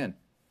points again.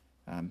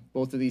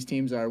 Both of these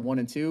teams are 1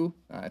 and 2.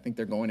 I think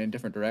they're going in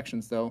different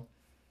directions, though.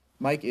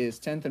 Mike is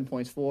 10th in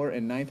points for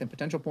and 9th in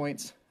potential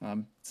points.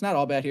 It's not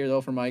all bad here,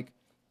 though, for Mike.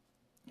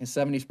 His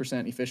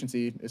 70%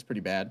 efficiency is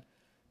pretty bad.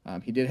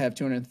 He did have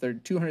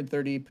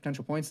 230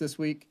 potential points this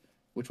week,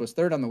 which was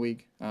third on the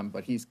week,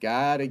 but he's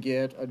got to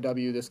get a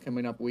W this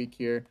coming up week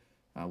here.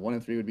 1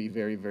 and 3 would be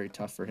very, very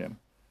tough for him.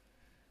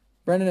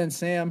 Brendan and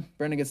Sam.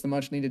 Brendan gets the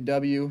much-needed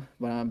W,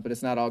 but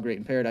it's not all great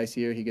in paradise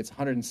here. He gets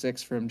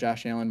 106 from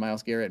Josh Allen,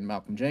 Myles Garrett, and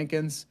Malcolm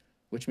Jenkins,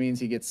 which means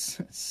he gets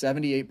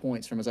 78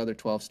 points from his other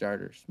 12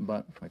 starters.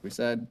 But like we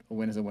said, a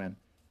win is a win.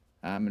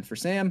 And for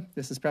Sam,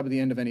 this is probably the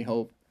end of any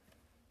hope.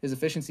 His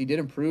efficiency did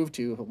improve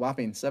to a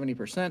whopping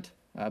 70%,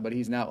 but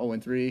he's now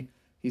 0-3.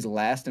 He's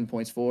last in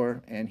points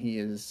for, and he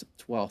is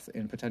 12th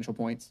in potential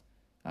points.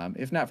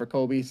 If not for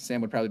Kobe,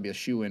 Sam would probably be a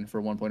shoo-in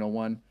for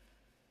 1.01.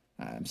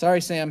 I'm sorry,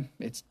 Sam.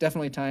 It's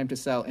definitely time to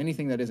sell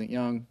anything that isn't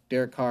young.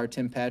 Derek Carr,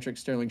 Tim Patrick,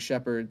 Sterling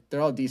Shepard,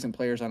 they're all decent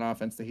players on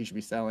offense that he should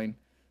be selling.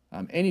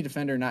 Any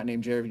defender not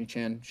named Jeremy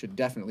Chin should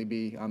definitely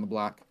be on the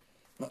block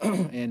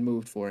and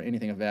moved for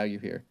anything of value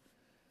here.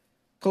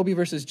 Kobe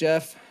versus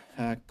Jeff.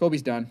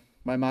 Kobe's done.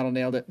 My model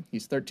nailed it.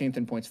 He's 13th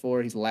in points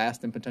for. He's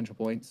last in potential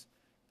points.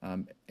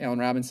 Allen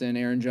Robinson,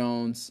 Aaron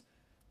Jones,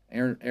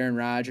 Aaron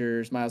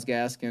Rodgers, Myles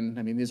Gaskin.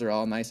 I mean, these are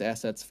all nice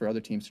assets for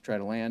other teams to try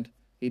to land.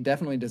 He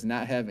definitely does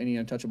not have any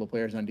untouchable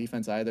players on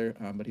defense either,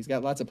 but he's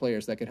got lots of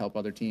players that could help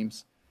other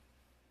teams.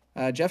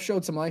 Jeff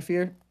showed some life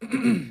here.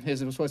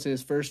 It was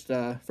his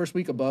first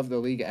week above the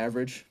league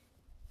average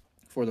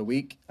for the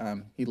week.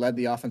 He led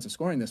the offensive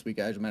scoring this week,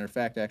 as a matter of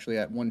fact, actually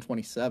at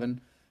 127,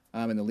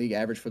 and the league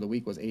average for the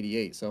week was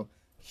 88. So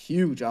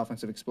huge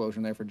offensive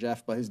explosion there for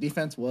Jeff, but his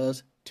defense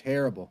was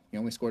terrible. He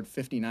only scored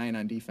 59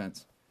 on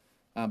defense.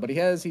 But he's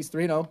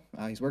 3-0.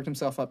 He's worked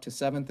himself up to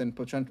 7th in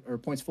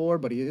points for,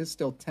 but he is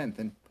still 10th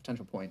in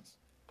potential points.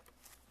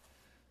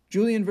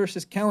 Julian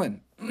versus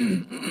Kellen.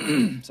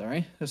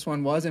 Sorry. This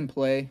one was in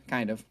play,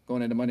 kind of,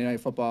 going into Monday Night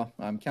Football.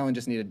 Kellen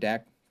just needed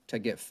Dak to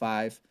get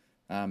 5.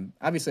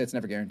 Obviously, it's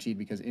never guaranteed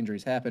because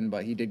injuries happen,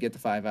 but he did get the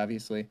 5,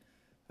 obviously.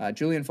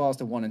 Julian falls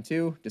to 1 and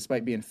 2,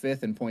 despite being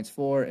 5th in points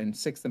for and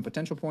 6th in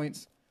potential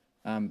points.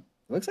 It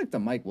looks like the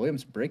Mike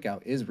Williams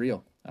breakout is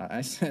real.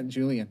 I sent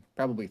Julian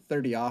probably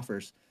 30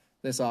 offers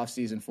this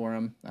offseason for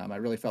him. I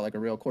really felt like a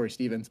real Corey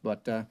Stevens,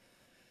 but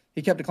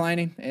he kept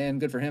declining, and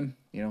good for him.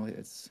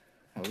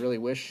 I really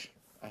wish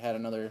I had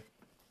another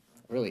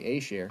really A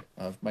share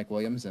of Mike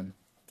Williams, and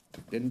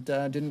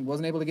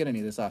wasn't able to get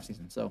any this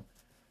offseason. So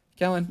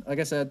Kellen, like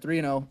I said,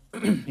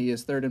 3-0. He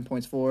is 3rd in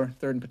points for,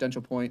 3rd in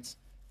potential points.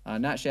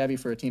 Not shabby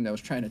for a team that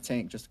was trying to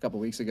tank just a couple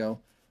weeks ago.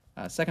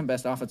 2nd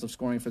best offensive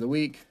scoring for the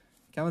week.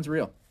 Kellen's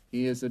real.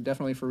 He is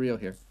definitely for real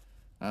here.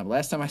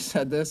 Last time I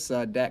said this,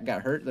 Dak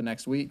got hurt the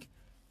next week.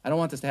 I don't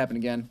want this to happen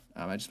again.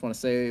 I just want to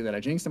say that I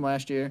jinxed him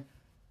last year.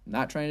 I'm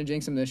not trying to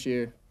jinx him this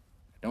year.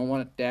 I don't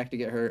want Dak to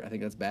get hurt. I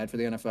think that's bad for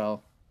the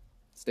NFL.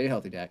 Stay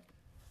healthy, Dak.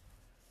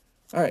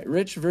 All right,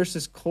 Rich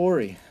versus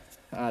Corey.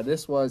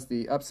 This was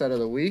the upset of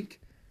the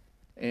week,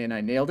 and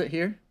I nailed it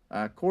here.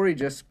 Corey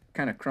just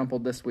kind of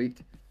crumpled this week.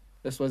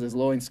 This was his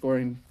lowest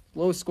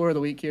score of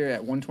the week here at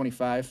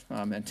 125.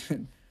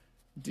 And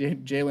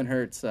Jalen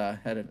Hurts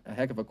had a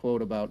heck of a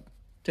quote about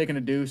taking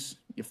a deuce.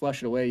 You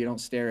flush it away. You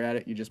don't stare at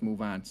it. You just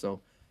move on. So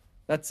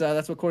that's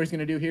what Corey's going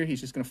to do here.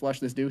 He's just going to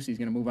flush this deuce. He's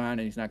going to move on,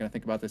 and he's not going to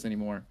think about this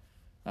anymore.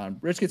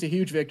 Rich gets a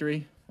huge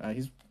victory.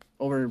 He's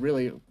over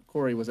really.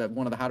 Corey was at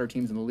one of the hotter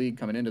teams in the league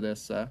coming into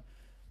this.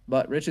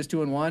 But Rich is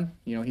 2-1.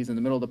 He's in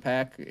the middle of the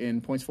pack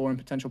in points for and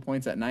potential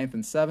points at 9th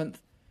and 7th.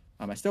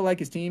 I still like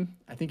his team.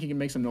 I think he can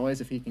make some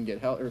noise if he can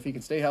if he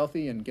can stay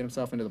healthy and get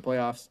himself into the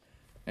playoffs.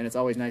 And it's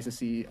always nice to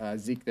see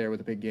Zeke there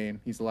with a big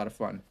game. He's a lot of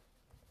fun.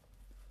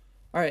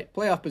 All right,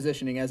 playoff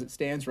positioning as it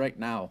stands right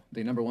now.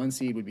 The number 1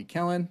 seed would be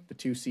Kellen, the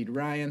 2 seed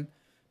Ryan,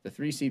 the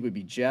 3 seed would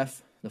be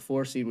Jeff, the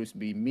 4 seed would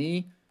be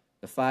me,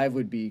 the 5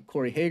 would be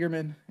Corey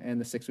Hagerman,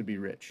 and the 6 would be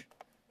Rich.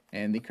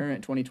 And the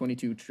current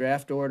 2022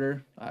 draft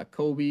order,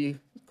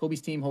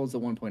 Kobe's team holds the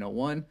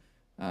 1.01.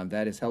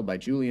 That is held by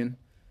Julian.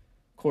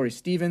 Corey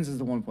Stevens is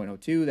the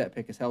 1.02. That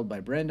pick is held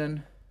by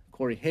Brendan.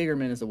 Corey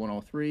Hagerman is the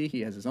 103.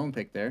 He has his own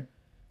pick there.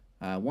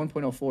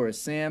 1.04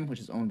 is Sam, which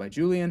is owned by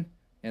Julian.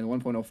 And the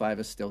 1.05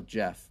 is still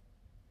Jeff.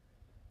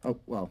 Oh,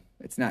 well,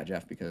 it's not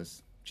Jeff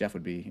because Jeff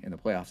would be in the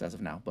playoffs as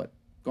of now, but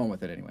going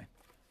with it anyway.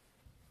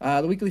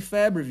 The weekly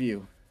fab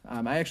review.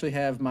 I actually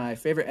have my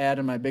favorite ad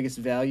and my biggest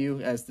value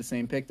as the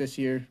same pick this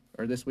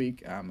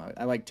week.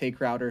 I like Tay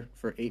Crowder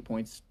for 8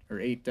 points or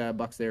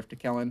 $8 there to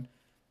Kellen.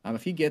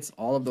 If he gets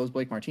all of those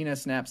Blake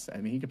Martinez snaps,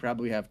 he could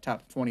probably have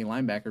top 20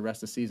 linebacker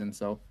rest of the season.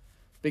 So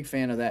big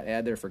fan of that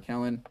ad there for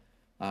Kellen.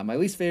 My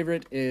least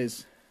favorite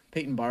is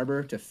Peyton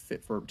Barber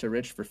to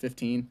Rich for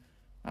 15.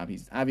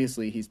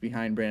 He's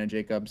behind Brandon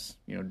Jacobs.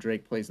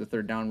 Drake plays the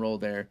third down role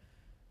there.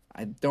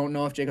 I don't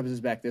know if Jacobs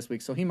is back this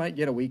week, so he might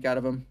get a week out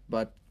of him,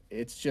 but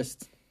it's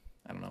just,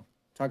 I don't know.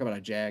 Talk about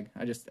a jag.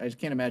 I just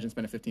can't imagine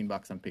spending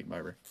 $15 on Peyton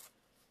Barber.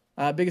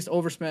 Biggest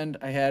overspend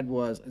I had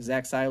was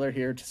Zach Seiler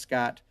here to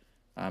Scott.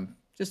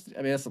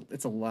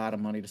 It's a lot of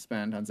money to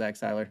spend on Zach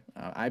Seiler.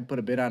 I put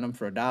a bid on him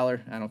for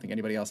 $1. I don't think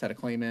anybody else had a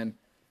claim in.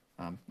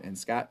 And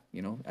Scott,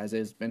 as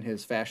has been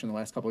his fashion the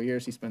last couple of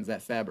years, he spends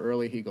that fab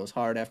early. He goes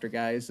hard after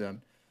guys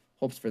and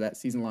hopes for that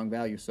season-long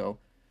value. So,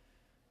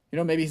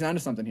 maybe he's onto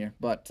something here,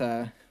 but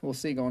we'll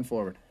see going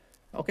forward.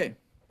 Okay,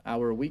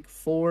 our Week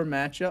 4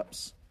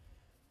 matchups.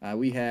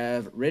 We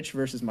have Rich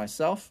versus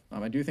myself.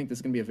 I do think this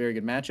is going to be a very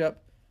good matchup.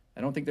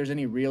 I don't think there's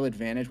any real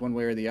advantage one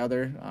way or the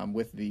other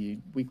with the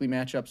weekly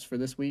matchups for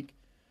this week.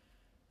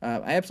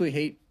 I absolutely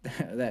hate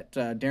that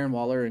Darren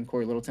Waller and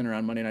Corey Littleton are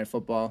on Monday Night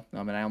Football,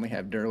 and I only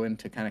have Derwin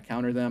to kind of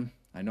counter them.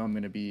 I know I'm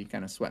going to be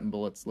kind of sweating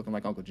bullets, looking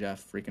like Uncle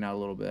Jeff, freaking out a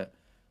little bit.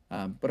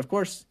 But of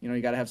course,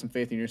 you got to have some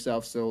faith in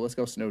yourself, so let's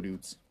go Snow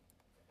Dudes.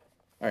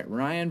 All right,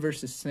 Ryan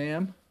versus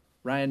Sam.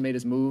 Ryan made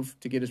his move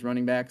to get his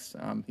running backs.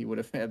 He would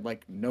have had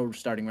no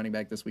starting running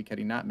back this week had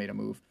he not made a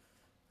move.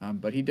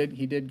 But he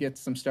did get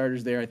some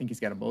starters there. I think he's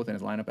got them both in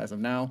his lineup as of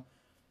now.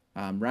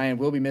 Ryan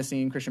will be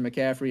missing Christian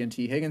McCaffrey and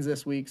T. Higgins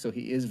this week, so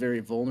he is very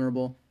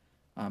vulnerable.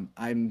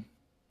 I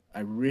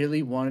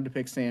really wanted to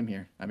pick Sam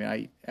here.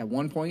 At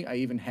one point I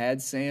even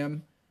had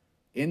Sam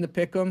in the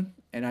pick'em,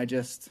 and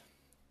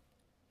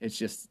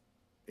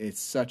it's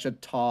such a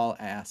tall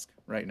ask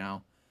right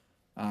now.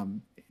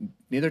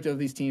 Neither of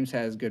these teams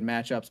has good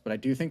matchups, but I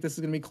do think this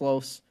is going to be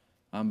close.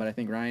 But I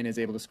think Ryan is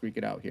able to squeak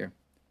it out here.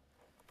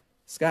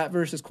 Scott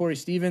versus Corey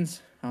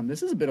Stevens.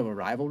 This is a bit of a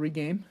rivalry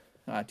game.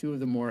 Two of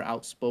the more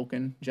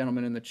outspoken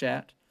gentlemen in the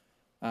chat.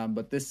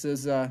 But this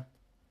is a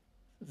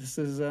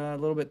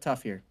little bit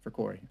tough here for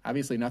Corey.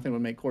 Obviously, nothing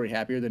would make Corey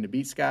happier than to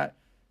beat Scott.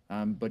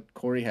 But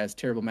Corey has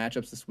terrible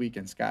matchups this week,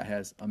 and Scott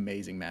has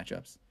amazing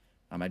matchups.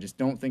 I just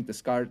don't think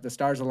the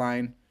stars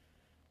align.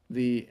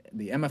 The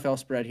MFL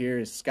spread here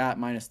is Scott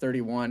minus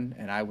 31,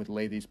 and I would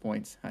lay these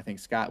points. I think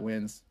Scott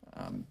wins.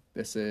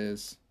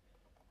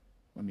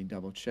 Let me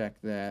double check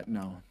that.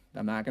 No,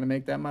 I'm not going to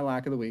make that my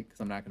lock of the week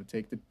because I'm not going to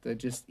take the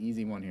just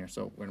easy one here.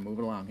 So we're going to move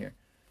it along here.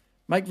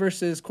 Mike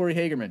versus Corey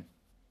Hagerman.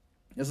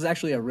 This is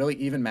actually a really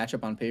even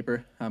matchup on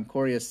paper.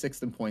 Corey is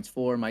 6th in points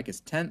for. Mike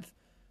is 10th.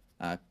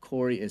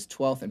 Corey is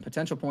 12th in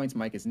potential points.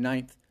 Mike is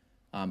 9th.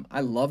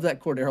 I love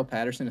that Cordero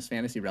Patterson is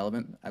fantasy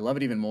relevant. I love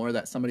it even more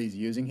that somebody's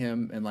using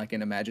him in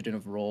an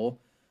imaginative role.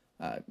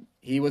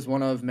 He was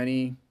one of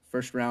many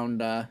first-round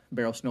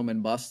Barrel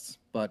Snowman busts,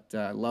 but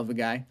love the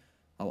guy.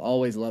 I'll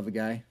always love the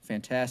guy.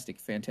 Fantastic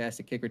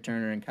kick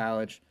returner in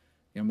college.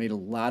 Made a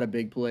lot of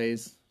big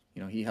plays.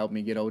 He helped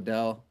me get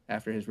Odell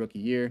after his rookie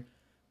year.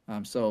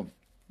 So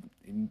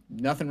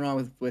nothing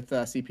wrong with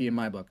CP in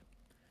my book.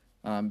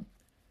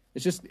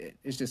 It's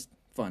just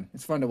fun.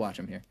 It's fun to watch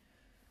him here.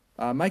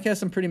 Mike has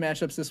some pretty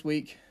matchups this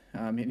week,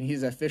 and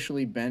he's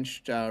officially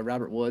benched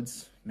Robert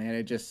Woods.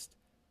 Man,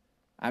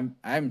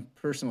 I'm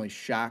personally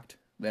shocked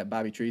that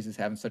Bobby Trees is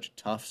having such a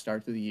tough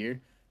start to the year.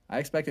 I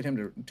expected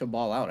him to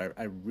ball out.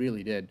 I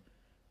really did,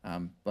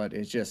 but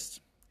it's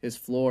just his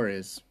floor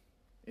is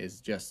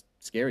just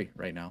scary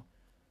right now.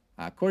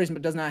 Corey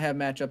does not have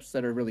matchups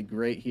that are really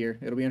great here.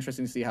 It'll be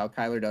interesting to see how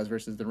Kyler does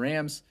versus the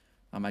Rams.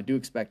 I do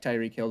expect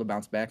Tyreek Hill to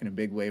bounce back in a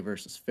big way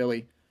versus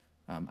Philly.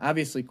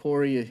 Obviously,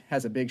 Corey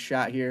has a big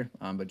shot here,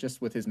 but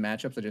just with his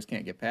matchups, I just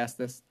can't get past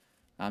this.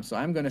 So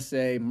I'm going to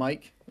say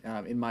Mike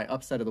in my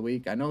upset of the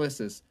week. I know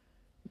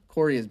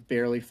Corey is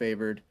barely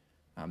favored.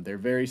 They're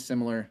very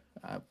similar.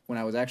 When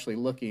I was actually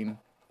looking,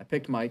 I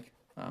picked Mike,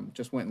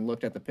 just went and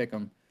looked at the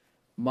pick'em.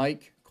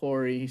 Mike,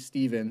 Corey,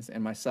 Stevens,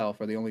 and myself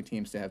are the only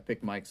teams to have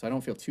picked Mike, so I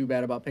don't feel too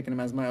bad about picking him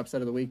as my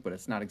upset of the week, but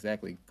it's not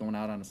exactly going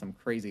out on some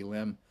crazy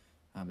limb.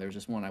 There's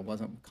just one I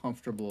wasn't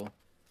comfortable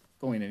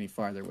going any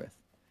farther with.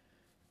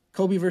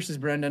 Kobe versus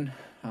Brendan.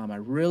 I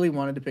really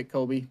wanted to pick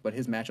Kobe, but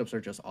his matchups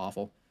are just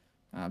awful.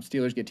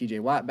 Steelers get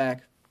TJ Watt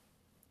back.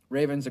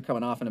 Ravens are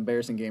coming off an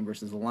embarrassing game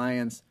versus the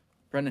Lions.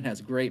 Brendan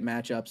has great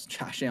matchups.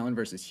 Josh Allen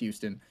versus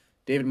Houston.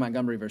 David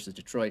Montgomery versus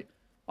Detroit.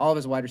 All of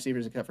his wide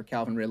receivers except for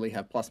Calvin Ridley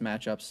have plus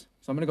matchups.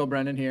 So I'm going to go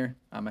Brendan here.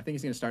 I think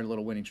he's going to start a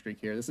little winning streak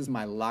here. This is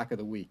my lock of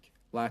the week.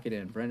 Lock it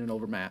in. Brendan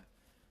over Matt.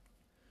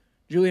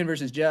 Julian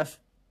versus Jeff.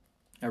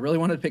 I really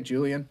wanted to pick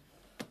Julian.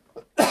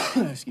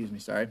 Excuse me,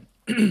 sorry.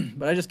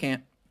 But I just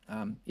can't.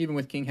 Even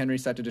with King Henry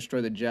set to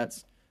destroy the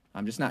Jets,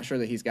 I'm just not sure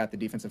that he's got the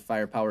defensive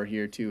firepower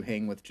here to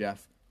hang with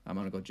Jeff. I'm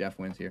going to go Jeff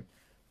wins here.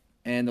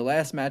 And the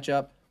last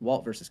matchup,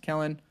 Walt versus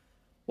Kellen.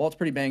 Walt's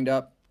pretty banged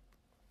up.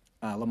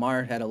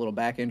 Lamar had a little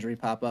back injury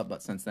pop up,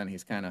 but since then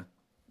he's kind of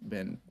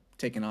been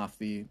taken off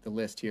the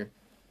list here.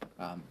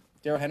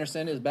 Darrell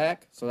Henderson is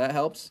back, so that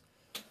helps.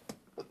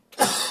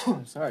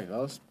 Sorry,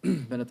 fellas.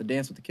 Been at the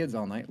dance with the kids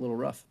all night. A little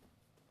rough.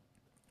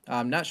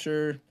 I'm not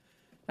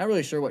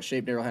really sure what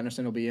shape Darrell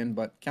Henderson will be in,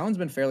 but Kellen's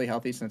been fairly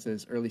healthy since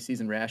his early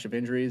season rash of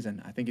injuries,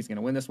 and I think he's going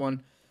to win this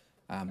one.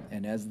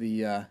 And as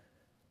the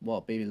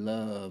Walt Baby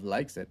Love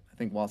likes it, I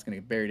think Walt's going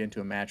to get buried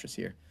into a mattress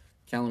here.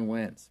 Kellen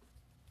wins.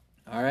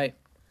 All right.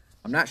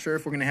 I'm not sure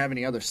if we're going to have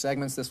any other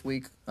segments this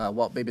week.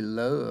 Walt Baby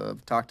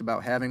Love talked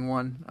about having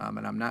one,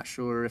 and I'm not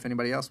sure if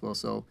anybody else will.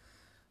 So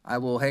I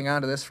will hang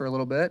on to this for a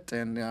little bit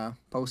and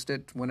post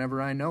it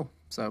whenever I know.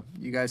 So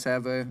you guys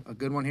have a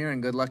good one here,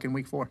 and good luck in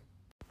week 4.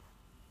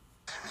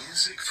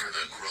 Music for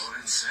the grown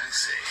and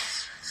sexy.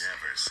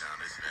 Never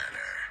sounded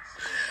better.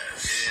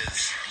 This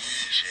is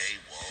DJ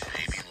Walt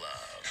Baby Love.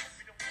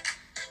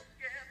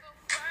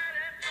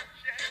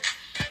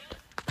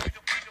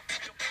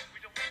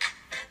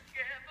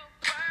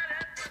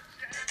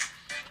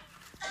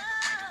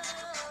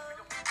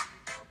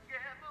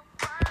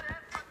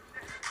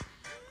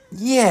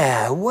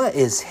 Yeah, what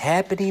is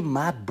happening,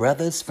 my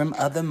brothers from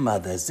other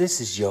mothers? This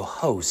is your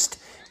host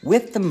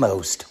with the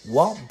most,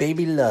 Walt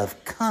Baby Love,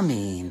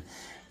 coming,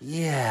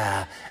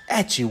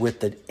 at you with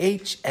the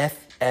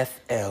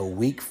HFFL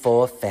Week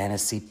 4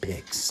 Fantasy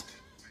Picks.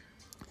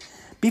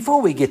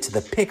 Before we get to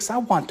the picks, I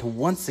want to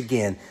once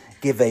again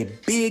give a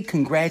big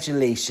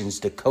congratulations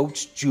to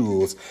Coach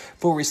Jules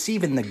for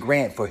receiving the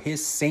grant for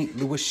his St.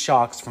 Louis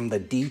Sharks from the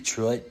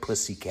Detroit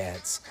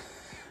Pussycats.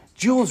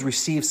 Jules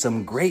received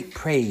some great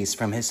praise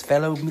from his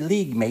fellow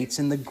league mates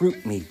in the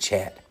GroupMe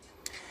chat.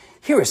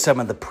 Here are some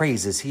of the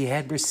praises he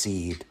had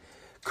received.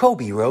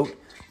 Kobe wrote,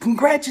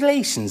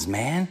 "Congratulations,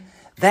 man.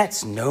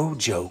 That's no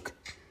joke."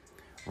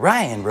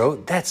 Ryan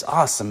wrote, "That's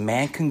awesome,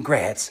 man.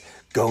 Congrats.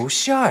 Go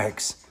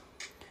Sharks."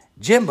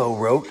 Jimbo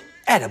wrote,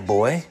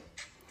 "Attaboy."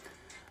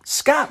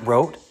 Scott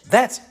wrote,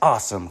 "That's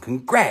awesome.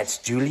 Congrats,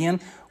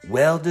 Julian.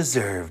 Well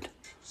deserved."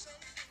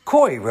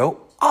 Corey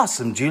wrote,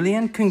 "Awesome,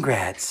 Julian.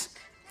 Congrats."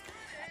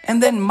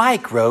 And then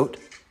Mike wrote,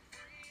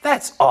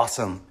 "That's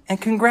awesome,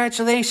 and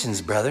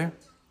congratulations, brother."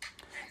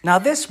 Now,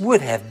 this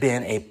would have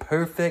been a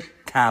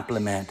perfect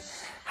compliment.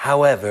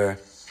 However,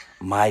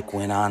 Mike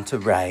went on to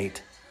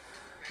write,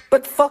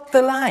 "But fuck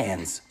the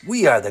Lions.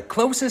 We are the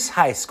closest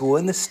high school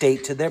in the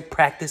state to their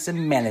practice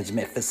and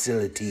management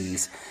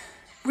facilities.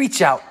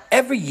 Reach out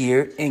every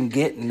year and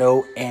get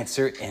no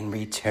answer in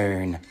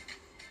return."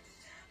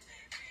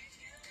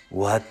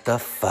 What the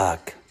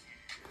fuck?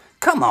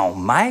 Come on,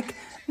 Mike.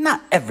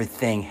 Not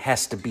everything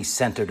has to be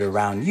centered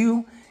around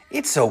you.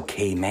 It's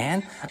okay,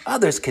 man.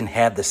 Others can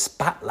have the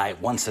spotlight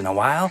once in a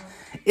while.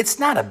 It's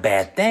not a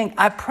bad thing,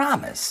 I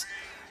promise.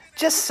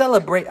 Just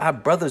celebrate our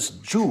brother's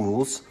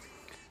Jules.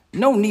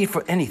 No need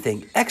for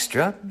anything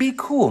extra. Be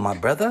cool, my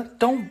brother.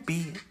 Don't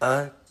be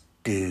a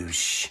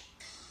douche.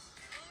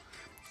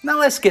 Now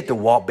let's get to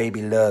Walt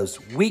Baby Love's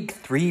Week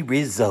 3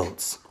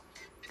 results.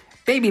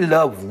 Baby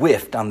Love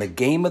whiffed on the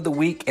game of the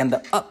week and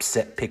the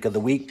upset pick of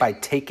the week by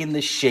taking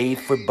the shade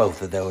for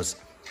both of those.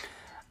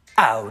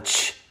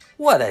 Ouch.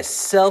 What a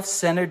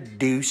self-centered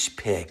douche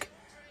pick.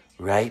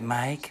 Right,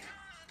 Mike?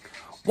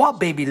 Walt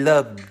Baby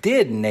Love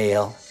did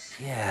nail,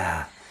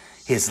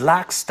 his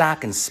lock,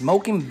 stock, and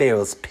smoking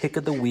barrels pick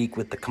of the week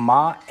with the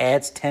Kamar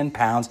adds 10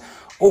 pounds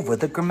over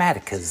the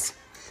Grammaticas.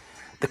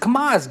 The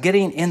Kamar's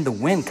getting in the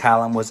win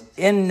column was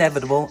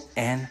inevitable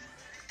and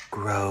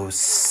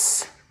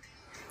gross.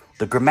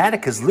 The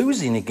Grammaticas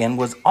losing again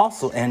was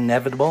also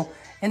inevitable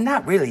and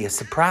not really a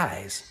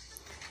surprise.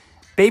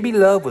 Baby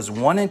Love was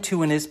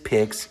 1-2 in his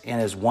picks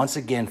and is once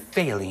again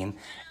failing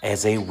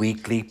as a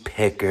weekly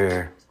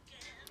picker.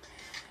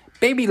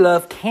 Baby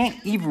Love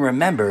can't even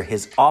remember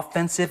his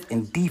offensive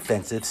and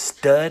defensive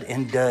stud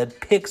and dud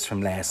picks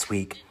from last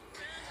week.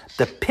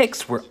 The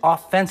picks were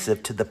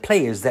offensive to the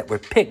players that were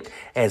picked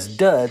as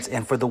duds,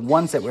 and for the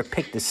ones that were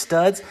picked as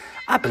studs,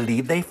 I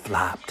believe they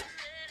flopped.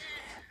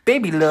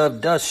 Baby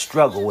Love does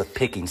struggle with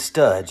picking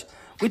studs,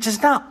 which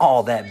is not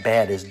all that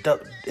bad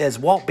as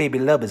Walt Baby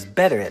Love is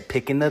better at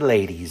picking the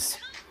ladies.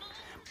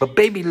 But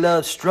Baby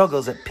Love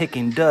struggles at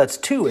picking duds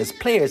too, as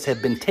players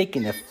have been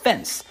taking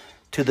offense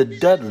to the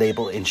dud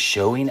label and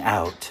showing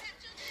out.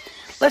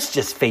 Let's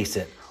just face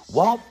it,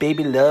 Walt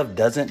Baby Love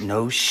doesn't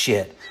know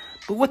shit.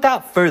 But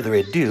without further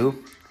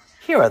ado,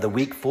 here are the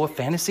Week 4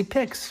 fantasy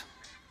picks.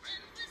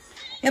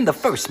 In the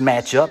first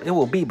matchup, it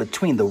will be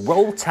between the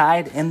Roll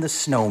Tide and the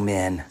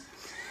Snowmen.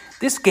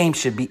 This game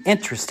should be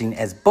interesting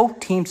as both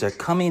teams are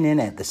coming in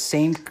at the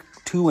same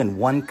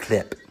 2-1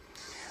 clip.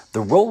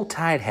 The Roll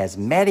Tide has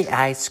Matty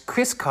Ice,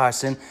 Chris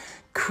Carson,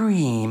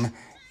 Cream,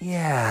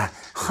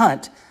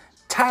 Hunt,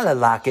 Tyler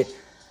Lockett,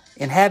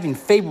 and having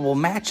favorable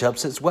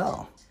matchups as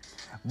well.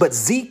 But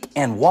Zeke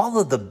and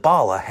Waller the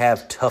Baller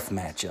have tough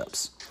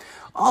matchups.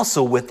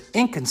 Also, with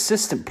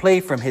inconsistent play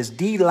from his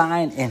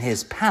D-line and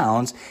his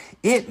pounds,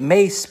 it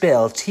may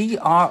spell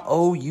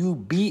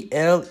TROUBLE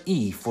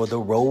for the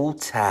Roll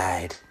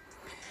Tide.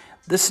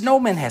 The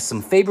Snowmen has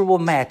some favorable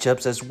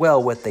matchups as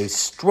well, with a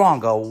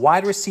stronger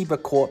wide receiver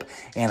corps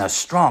and a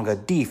stronger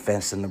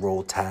defense in the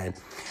Roll Tide.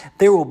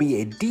 There will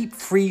be a deep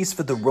freeze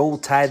for the Roll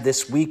Tide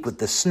this week, with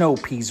the Snow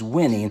Peas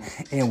winning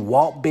in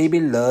Walt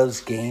Baby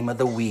Love's Game of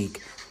the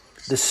Week.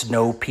 The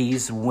Snow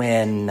Peas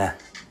win.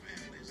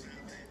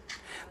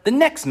 The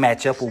next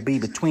matchup will be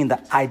between the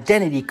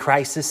Identity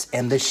Crisis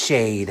and the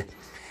Shade.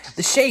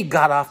 The Shade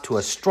got off to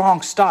a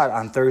strong start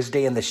on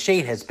Thursday, and the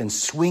Shade has been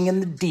swinging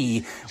the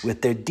D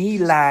with their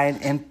D-line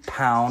and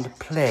pound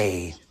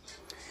play.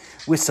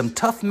 With some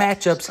tough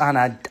matchups on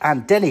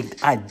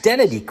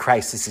Identity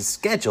Crisis'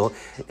 schedule,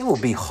 it will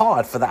be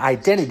hard for the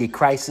Identity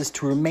Crisis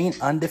to remain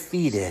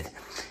undefeated.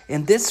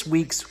 In this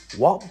week's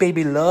Walt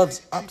Baby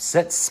Love's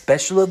Upset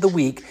Special of the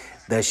Week,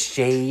 the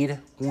Shade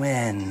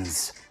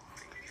wins.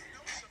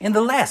 In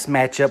the last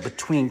matchup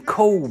between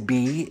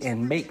Kobe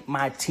and Make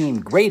My Team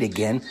Great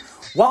Again,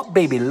 Walt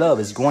Baby Love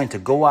is going to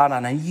go out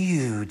on a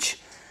huge,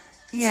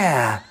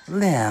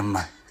 limb.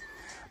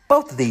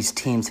 Both of these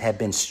teams have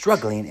been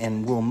struggling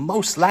and will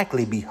most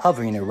likely be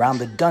hovering around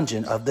the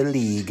dungeon of the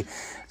league.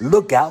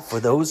 Look out for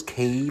those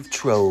cave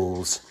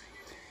trolls.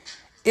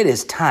 It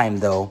is time,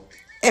 though.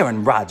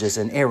 Aaron Rodgers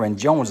and Aaron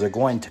Jones are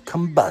going to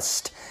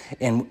combust,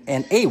 and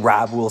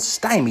A-Rob will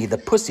stymie the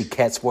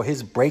Pussycats for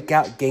his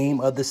breakout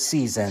game of the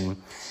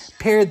season.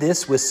 Pair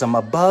this with some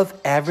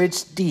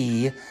above-average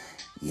D.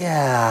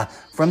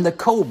 From the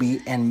Kobe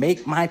and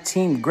Make My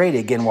Team Great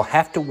Again, we'll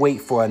have to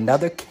wait for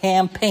another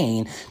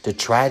campaign to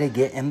try to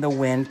get in the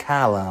win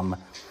column.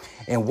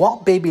 And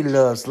Walt Baby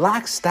Love's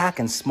Lock, Stock,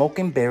 and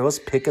Smoking Barrels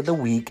pick of the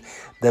week,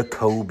 the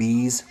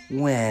Kobe's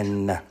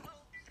win.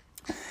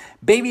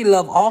 Baby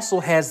Love also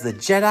has the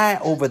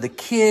Jedi over the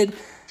Kid.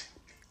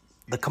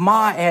 The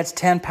Kamara adds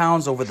 10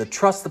 pounds over the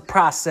Trust the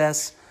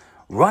Process.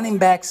 Running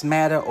Backs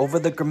Matter over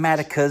the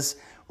Grammaticas.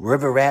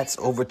 River Rats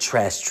over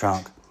Trash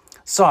Trunk.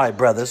 Sorry,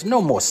 brothers,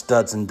 no more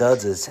studs and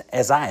duds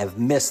as I have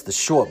missed the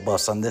short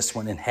bus on this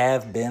one and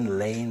have been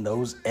laying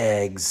those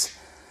eggs.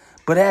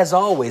 But as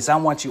always, I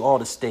want you all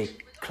to stay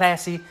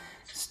classy,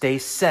 stay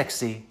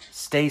sexy,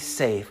 stay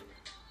safe,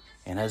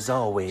 and as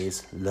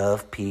always,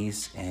 love,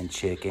 peace, and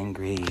chicken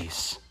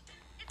grease.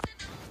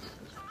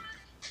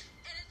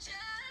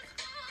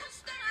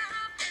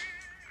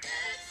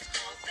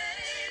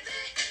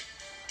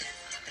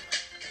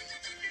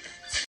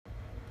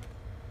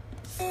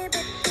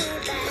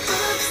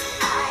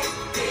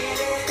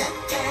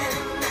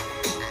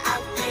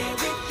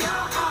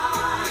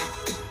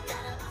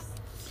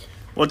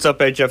 What's up,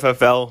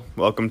 HFFL?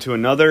 Welcome to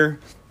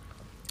another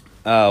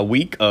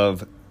week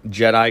of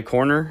Jedi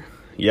Corner.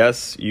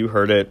 Yes, you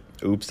heard it.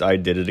 Oops, I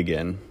did it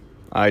again.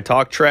 I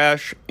talk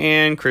trash,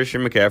 and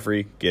Christian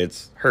McCaffrey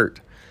gets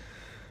hurt.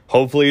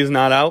 Hopefully he's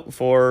not out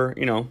for,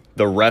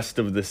 the rest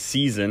of the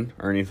season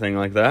or anything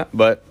like that.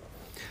 But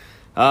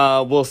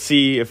we'll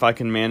see if I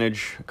can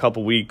manage a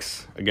couple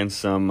weeks against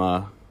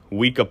some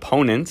weaker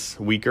opponents.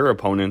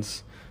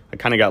 I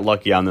kind of got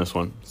lucky on this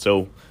one.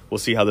 So we'll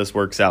see how this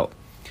works out.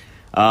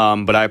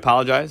 But I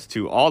apologize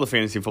to all the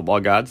fantasy football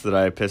gods that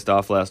I pissed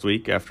off last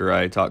week after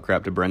I talked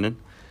crap to Brendan,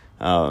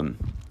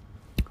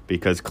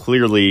 because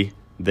clearly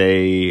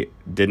they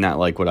did not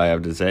like what I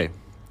have to say,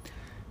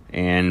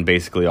 and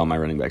basically all my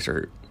running backs are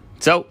hurt.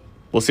 So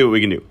we'll see what we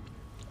can do.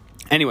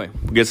 Anyway,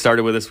 we'll get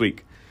started with this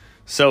week.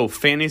 So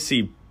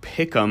fantasy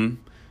pick'em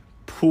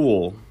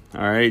pool.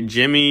 All right,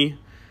 Jimmy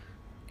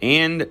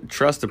and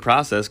Trust the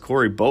Process,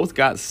 Corey, both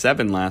got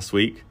 7 last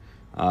week.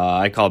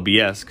 I call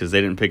BS because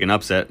they didn't pick an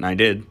upset, and I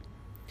did.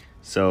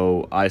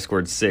 So I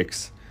scored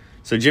 6.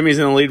 So Jimmy's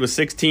in the lead with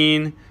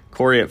 16,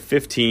 Corey at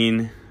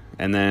 15,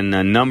 and then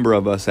a number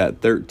of us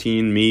at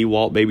 13. Me,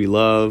 Walt Baby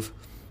Love,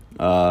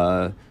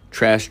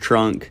 Trash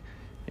Trunk,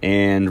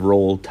 and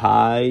Roll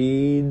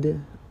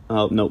Tide.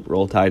 Oh, nope,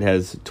 Roll Tide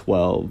has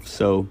 12.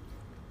 So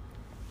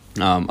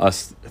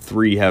us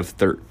 3 have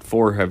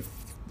 13.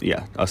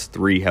 Us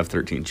 3 have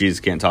 13. Jesus,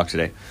 can't talk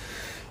today.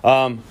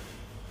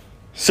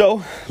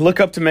 So look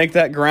up to make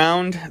that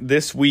ground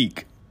this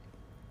week.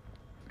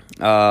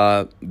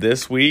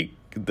 This week,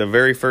 the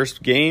very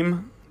first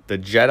game, the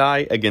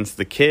Jedi against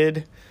the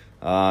Kid.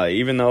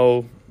 Even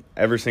though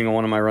every single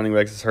one of my running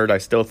backs is hurt, I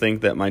still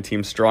think that my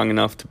team's strong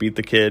enough to beat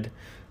the Kid,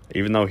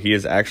 even though he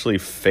is actually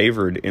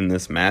favored in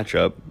this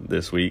matchup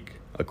this week,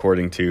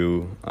 according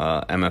to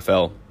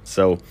MFL.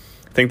 So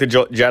I think the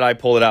Jedi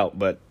pulled it out,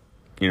 but,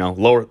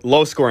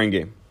 low scoring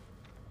game.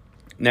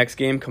 Next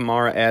game,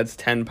 Kamara adds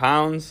 10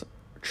 pounds.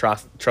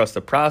 Trust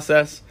the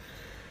Process.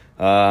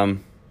 Corey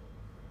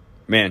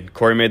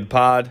made the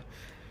pod.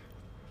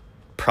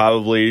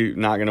 Probably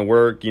not going to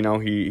work.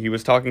 He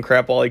was talking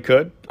crap all he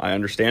could. I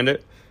understand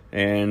it.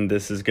 And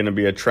this is going to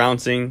be a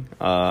trouncing.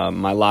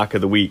 My lock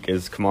of the week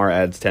is Kamara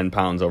adds 10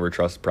 pounds over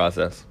Trust the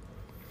Process.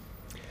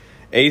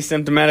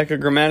 Asymptomatic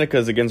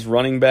Grammaticas against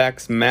running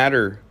backs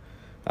matter.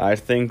 I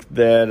think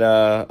that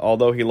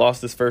although he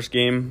lost his first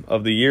game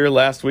of the year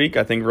last week,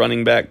 I think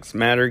running backs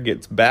matter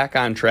gets back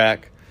on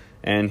track,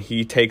 and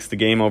he takes the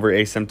game over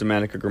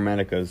Asymptomatic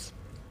Grammaticas.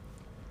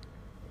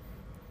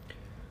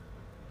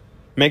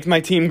 Make My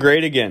Team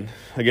Great Again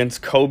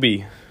against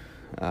Kobe.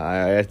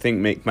 I think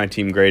Make My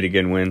Team Great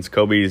Again wins.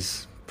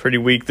 Kobe's pretty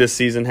weak this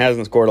season,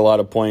 hasn't scored a lot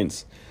of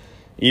points.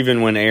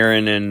 Even when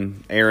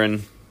Aaron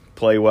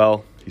play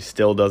well, he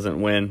still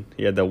doesn't win.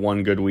 He had that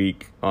one good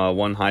week,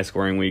 one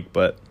high-scoring week,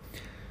 but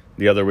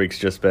the other week's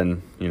just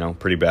been,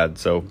 pretty bad.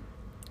 So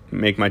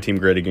Make My Team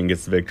Great Again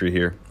gets the victory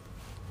here.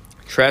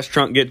 Trash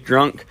Trunk Get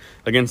Drunk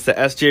against the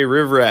SJ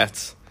River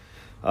Rats.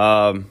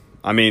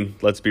 I mean,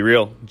 let's be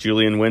real.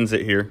 Julian wins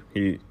it here.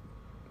 He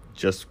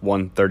just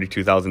won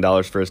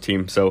 $32,000 for his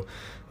team. So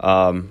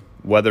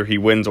whether he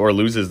wins or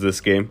loses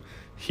this game,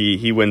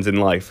 he wins in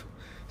life.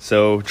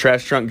 So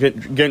Trash Drunk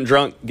getting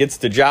drunk gets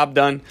the job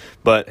done.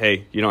 But,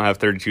 hey, you don't have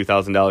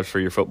 $32,000 for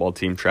your football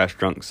team, Trash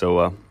Drunk.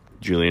 So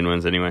Julian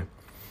wins anyway.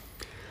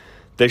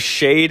 The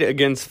Shade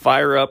against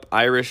Fire Up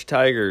Irish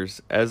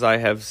Tigers. As I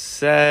have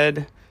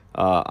said,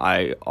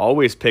 I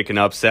always pick an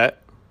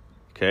upset.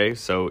 Okay,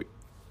 so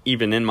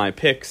even in my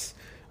picks,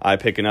 I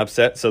pick an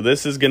upset. So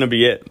this is going to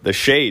be it. The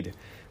Shade,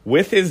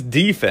 with his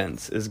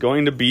defense, is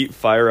going to beat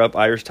Fire Up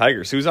Irish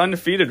Tigers, who's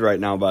undefeated right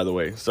now, by the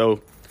way.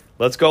 So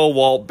let's go,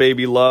 Walt,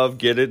 baby love.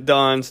 Get it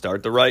done.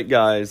 Start the right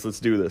guys. Let's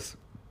do this.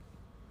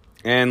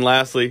 And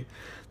lastly,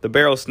 the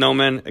Barrow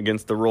Snowmen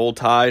against the Roll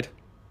Tide.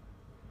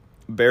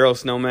 Barrow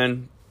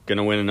Snowmen going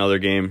to win another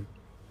game.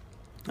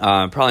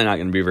 Probably not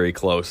going to be very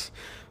close.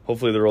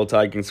 Hopefully the Roll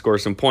Tide can score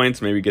some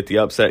points, maybe get the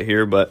upset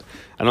here, but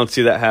I don't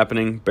see that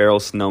happening. Barrel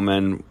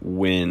Snowmen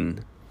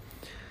win.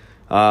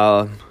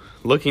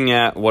 Looking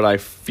at what I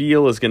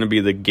feel is going to be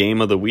the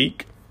game of the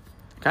week.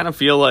 Kind of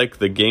feel like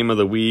the game of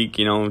the week,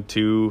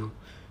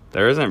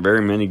 there isn't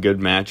very many good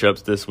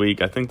matchups this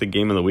week. I think the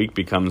game of the week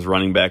becomes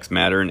running backs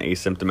matter and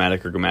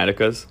asymptomatic or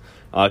grammaticas.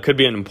 It could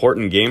be an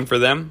important game for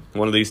them,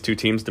 one of these two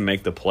teams to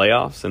make the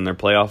playoffs and their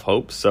playoff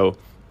hopes. So,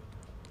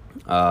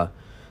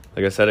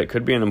 like I said, it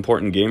could be an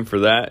important game for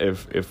that.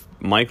 If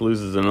Mike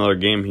loses another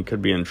game, he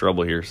could be in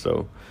trouble here.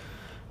 So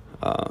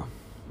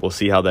we'll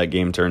see how that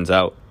game turns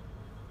out.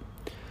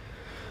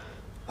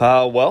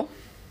 Well,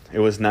 it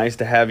was nice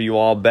to have you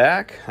all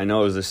back. I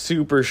know it was a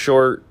super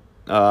short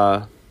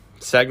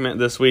segment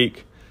this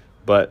week,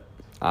 but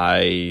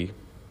I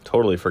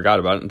totally forgot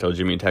about it until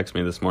Jimmy texted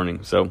me this morning.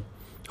 So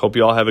hope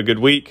you all have a good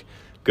week.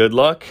 Good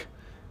luck,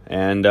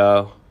 and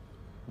you'll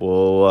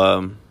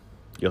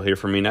hear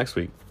from me next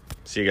week.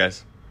 See you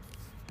guys.